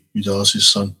referee, Hugh Dallas's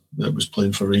son, that was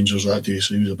playing for Rangers that day,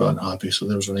 so he was a bit unhappy. So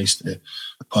there was a nice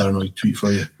paranoid tweet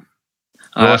for you.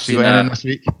 Ross, you got anything this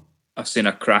week? I've seen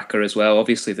a cracker as well.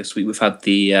 Obviously, this week we've had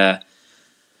the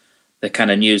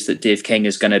kind of news that Dave King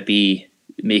is going to be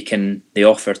making the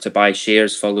offer to buy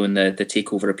shares following the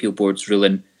Takeover Appeal Board's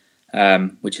ruling,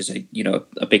 which is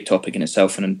a big topic in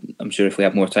itself. And I'm sure if we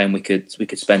had more time, we could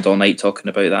spend all night talking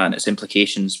about that and its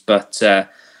implications. But I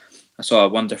saw a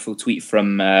wonderful tweet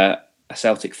from a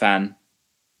Celtic fan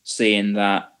saying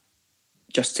that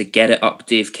just to get it up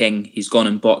Dave King, he's gone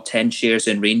and bought 10 shares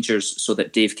in Rangers so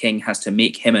that Dave King has to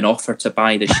make him an offer to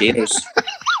buy the shares.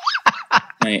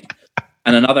 Right.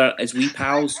 And another, his wee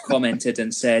pals, commented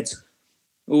and said,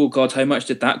 "Oh God, how much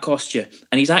did that cost you?"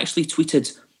 And he's actually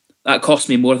tweeted, "That cost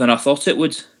me more than I thought it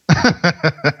would."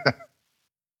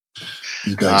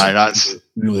 You guys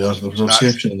really are. There's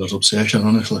obsession and there's obsession,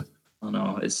 honestly. I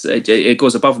know, it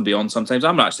goes above and beyond sometimes.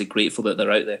 I'm actually grateful that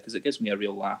they're out there because it gives me a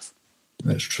real laugh.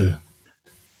 That's true.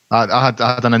 I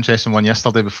had an interesting one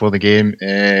yesterday before the game.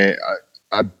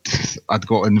 I'd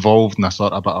got involved in a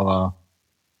sort of bit of a,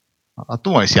 I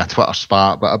don't want to say a Twitter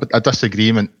spat, but a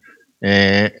disagreement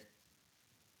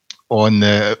on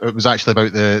it was actually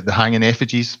about the hanging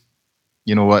effigies,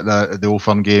 at the Old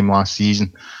Firm game last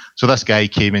season. So this guy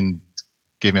came and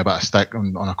gave me a bit of stick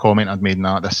on a comment I'd made in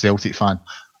that, this Celtic fan.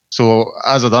 So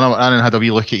as I done it, I had a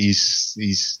wee look at his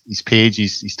page,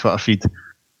 his Twitter feed,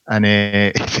 and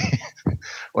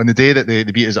on the day that they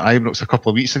beat us at Ibrox a couple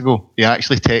of weeks ago, he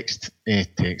actually tweeted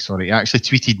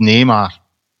Neymar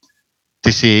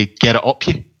to say, "Get it up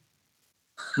you."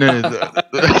 Now,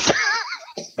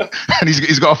 and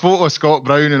he's got a photo of Scott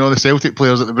Brown and all the Celtic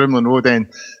players at the Brimley Road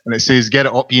end, and it says, "Get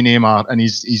it up you, Neymar," and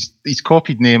he's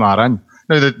copied Neymar in.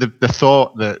 Now the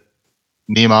thought that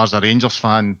Neymar's a Rangers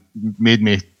fan made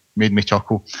me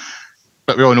chuckle,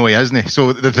 but we all know he isn't.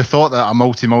 So the thought that a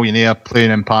multi-millionaire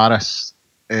playing in Paris,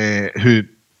 who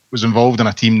was involved in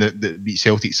a team that beat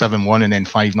Celtic 7-1 and then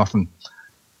 5-0,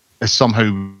 is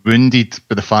somehow wounded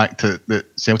by the fact that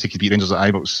Celtic could beat Rangers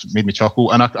at Ibrox made me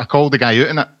chuckle. And I called the guy out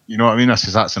in it. You know what I mean? I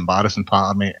says, "That's embarrassing,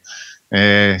 Patter, mate."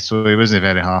 So he wasn't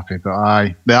very happy. But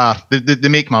aye, they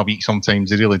make my week sometimes.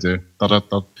 They really do.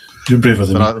 You're braver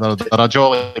than me. They're a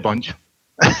jolly bunch.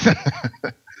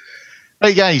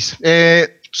 Right, guys.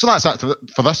 So that's it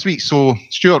for this week. So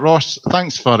Stuart, Ross,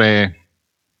 thanks for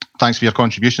your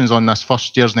contributions on this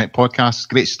first Gersnet podcast.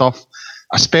 Great stuff.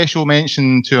 A special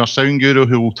mention to our sound guru,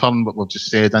 who will turn what we've just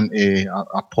said into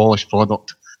a polished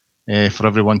product for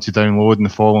everyone to download in the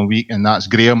following week, and that's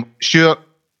Graham. Stuart,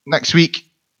 next week,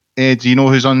 do you know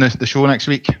who's on the show next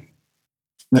week?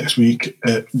 Next week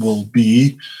it will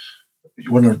be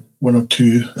one or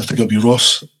two. I think it'll be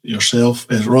Ross, yourself,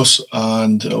 Ross,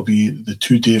 and it'll be the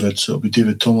two Davids. It'll be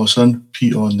David Tomlinson,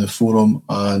 Pete on the forum,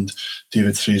 and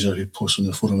David Fraser, who posts on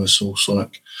the forum as Soul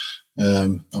Sonic.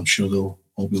 I'm sure they'll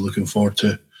all be looking forward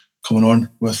to coming on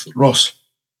with Ross.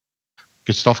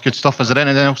 Good stuff. Is there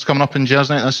anything else coming up in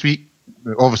Gersnet this week?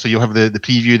 Obviously, you'll have the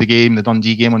preview of the game, the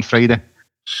Dundee game on Friday.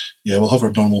 Yeah, we'll have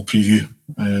our normal preview,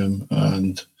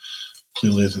 and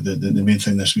clearly the main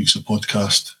thing this week's the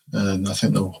podcast, and I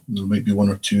think there might be one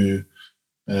or two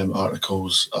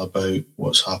articles about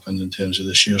what's happened in terms of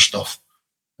the share stuff,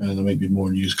 and there might be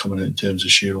more news coming out in terms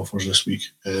of share offers this week.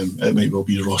 It might well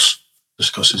be Ross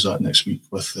discusses that next week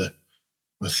with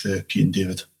Pete and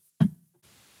David.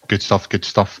 Good stuff.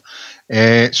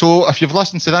 So if you've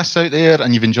listened to this out there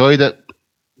and you've enjoyed it,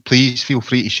 please feel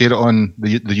free to share it on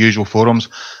the usual forums.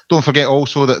 Don't forget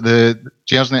also that the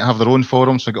Gersnet have their own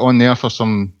forums, so get on there for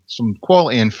some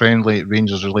quality and friendly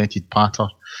Rangers related patter.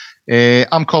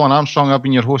 I'm Colin Armstrong. I've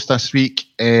been your host this week.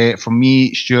 From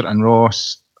me, Stuart and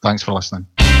Ross, thanks for listening.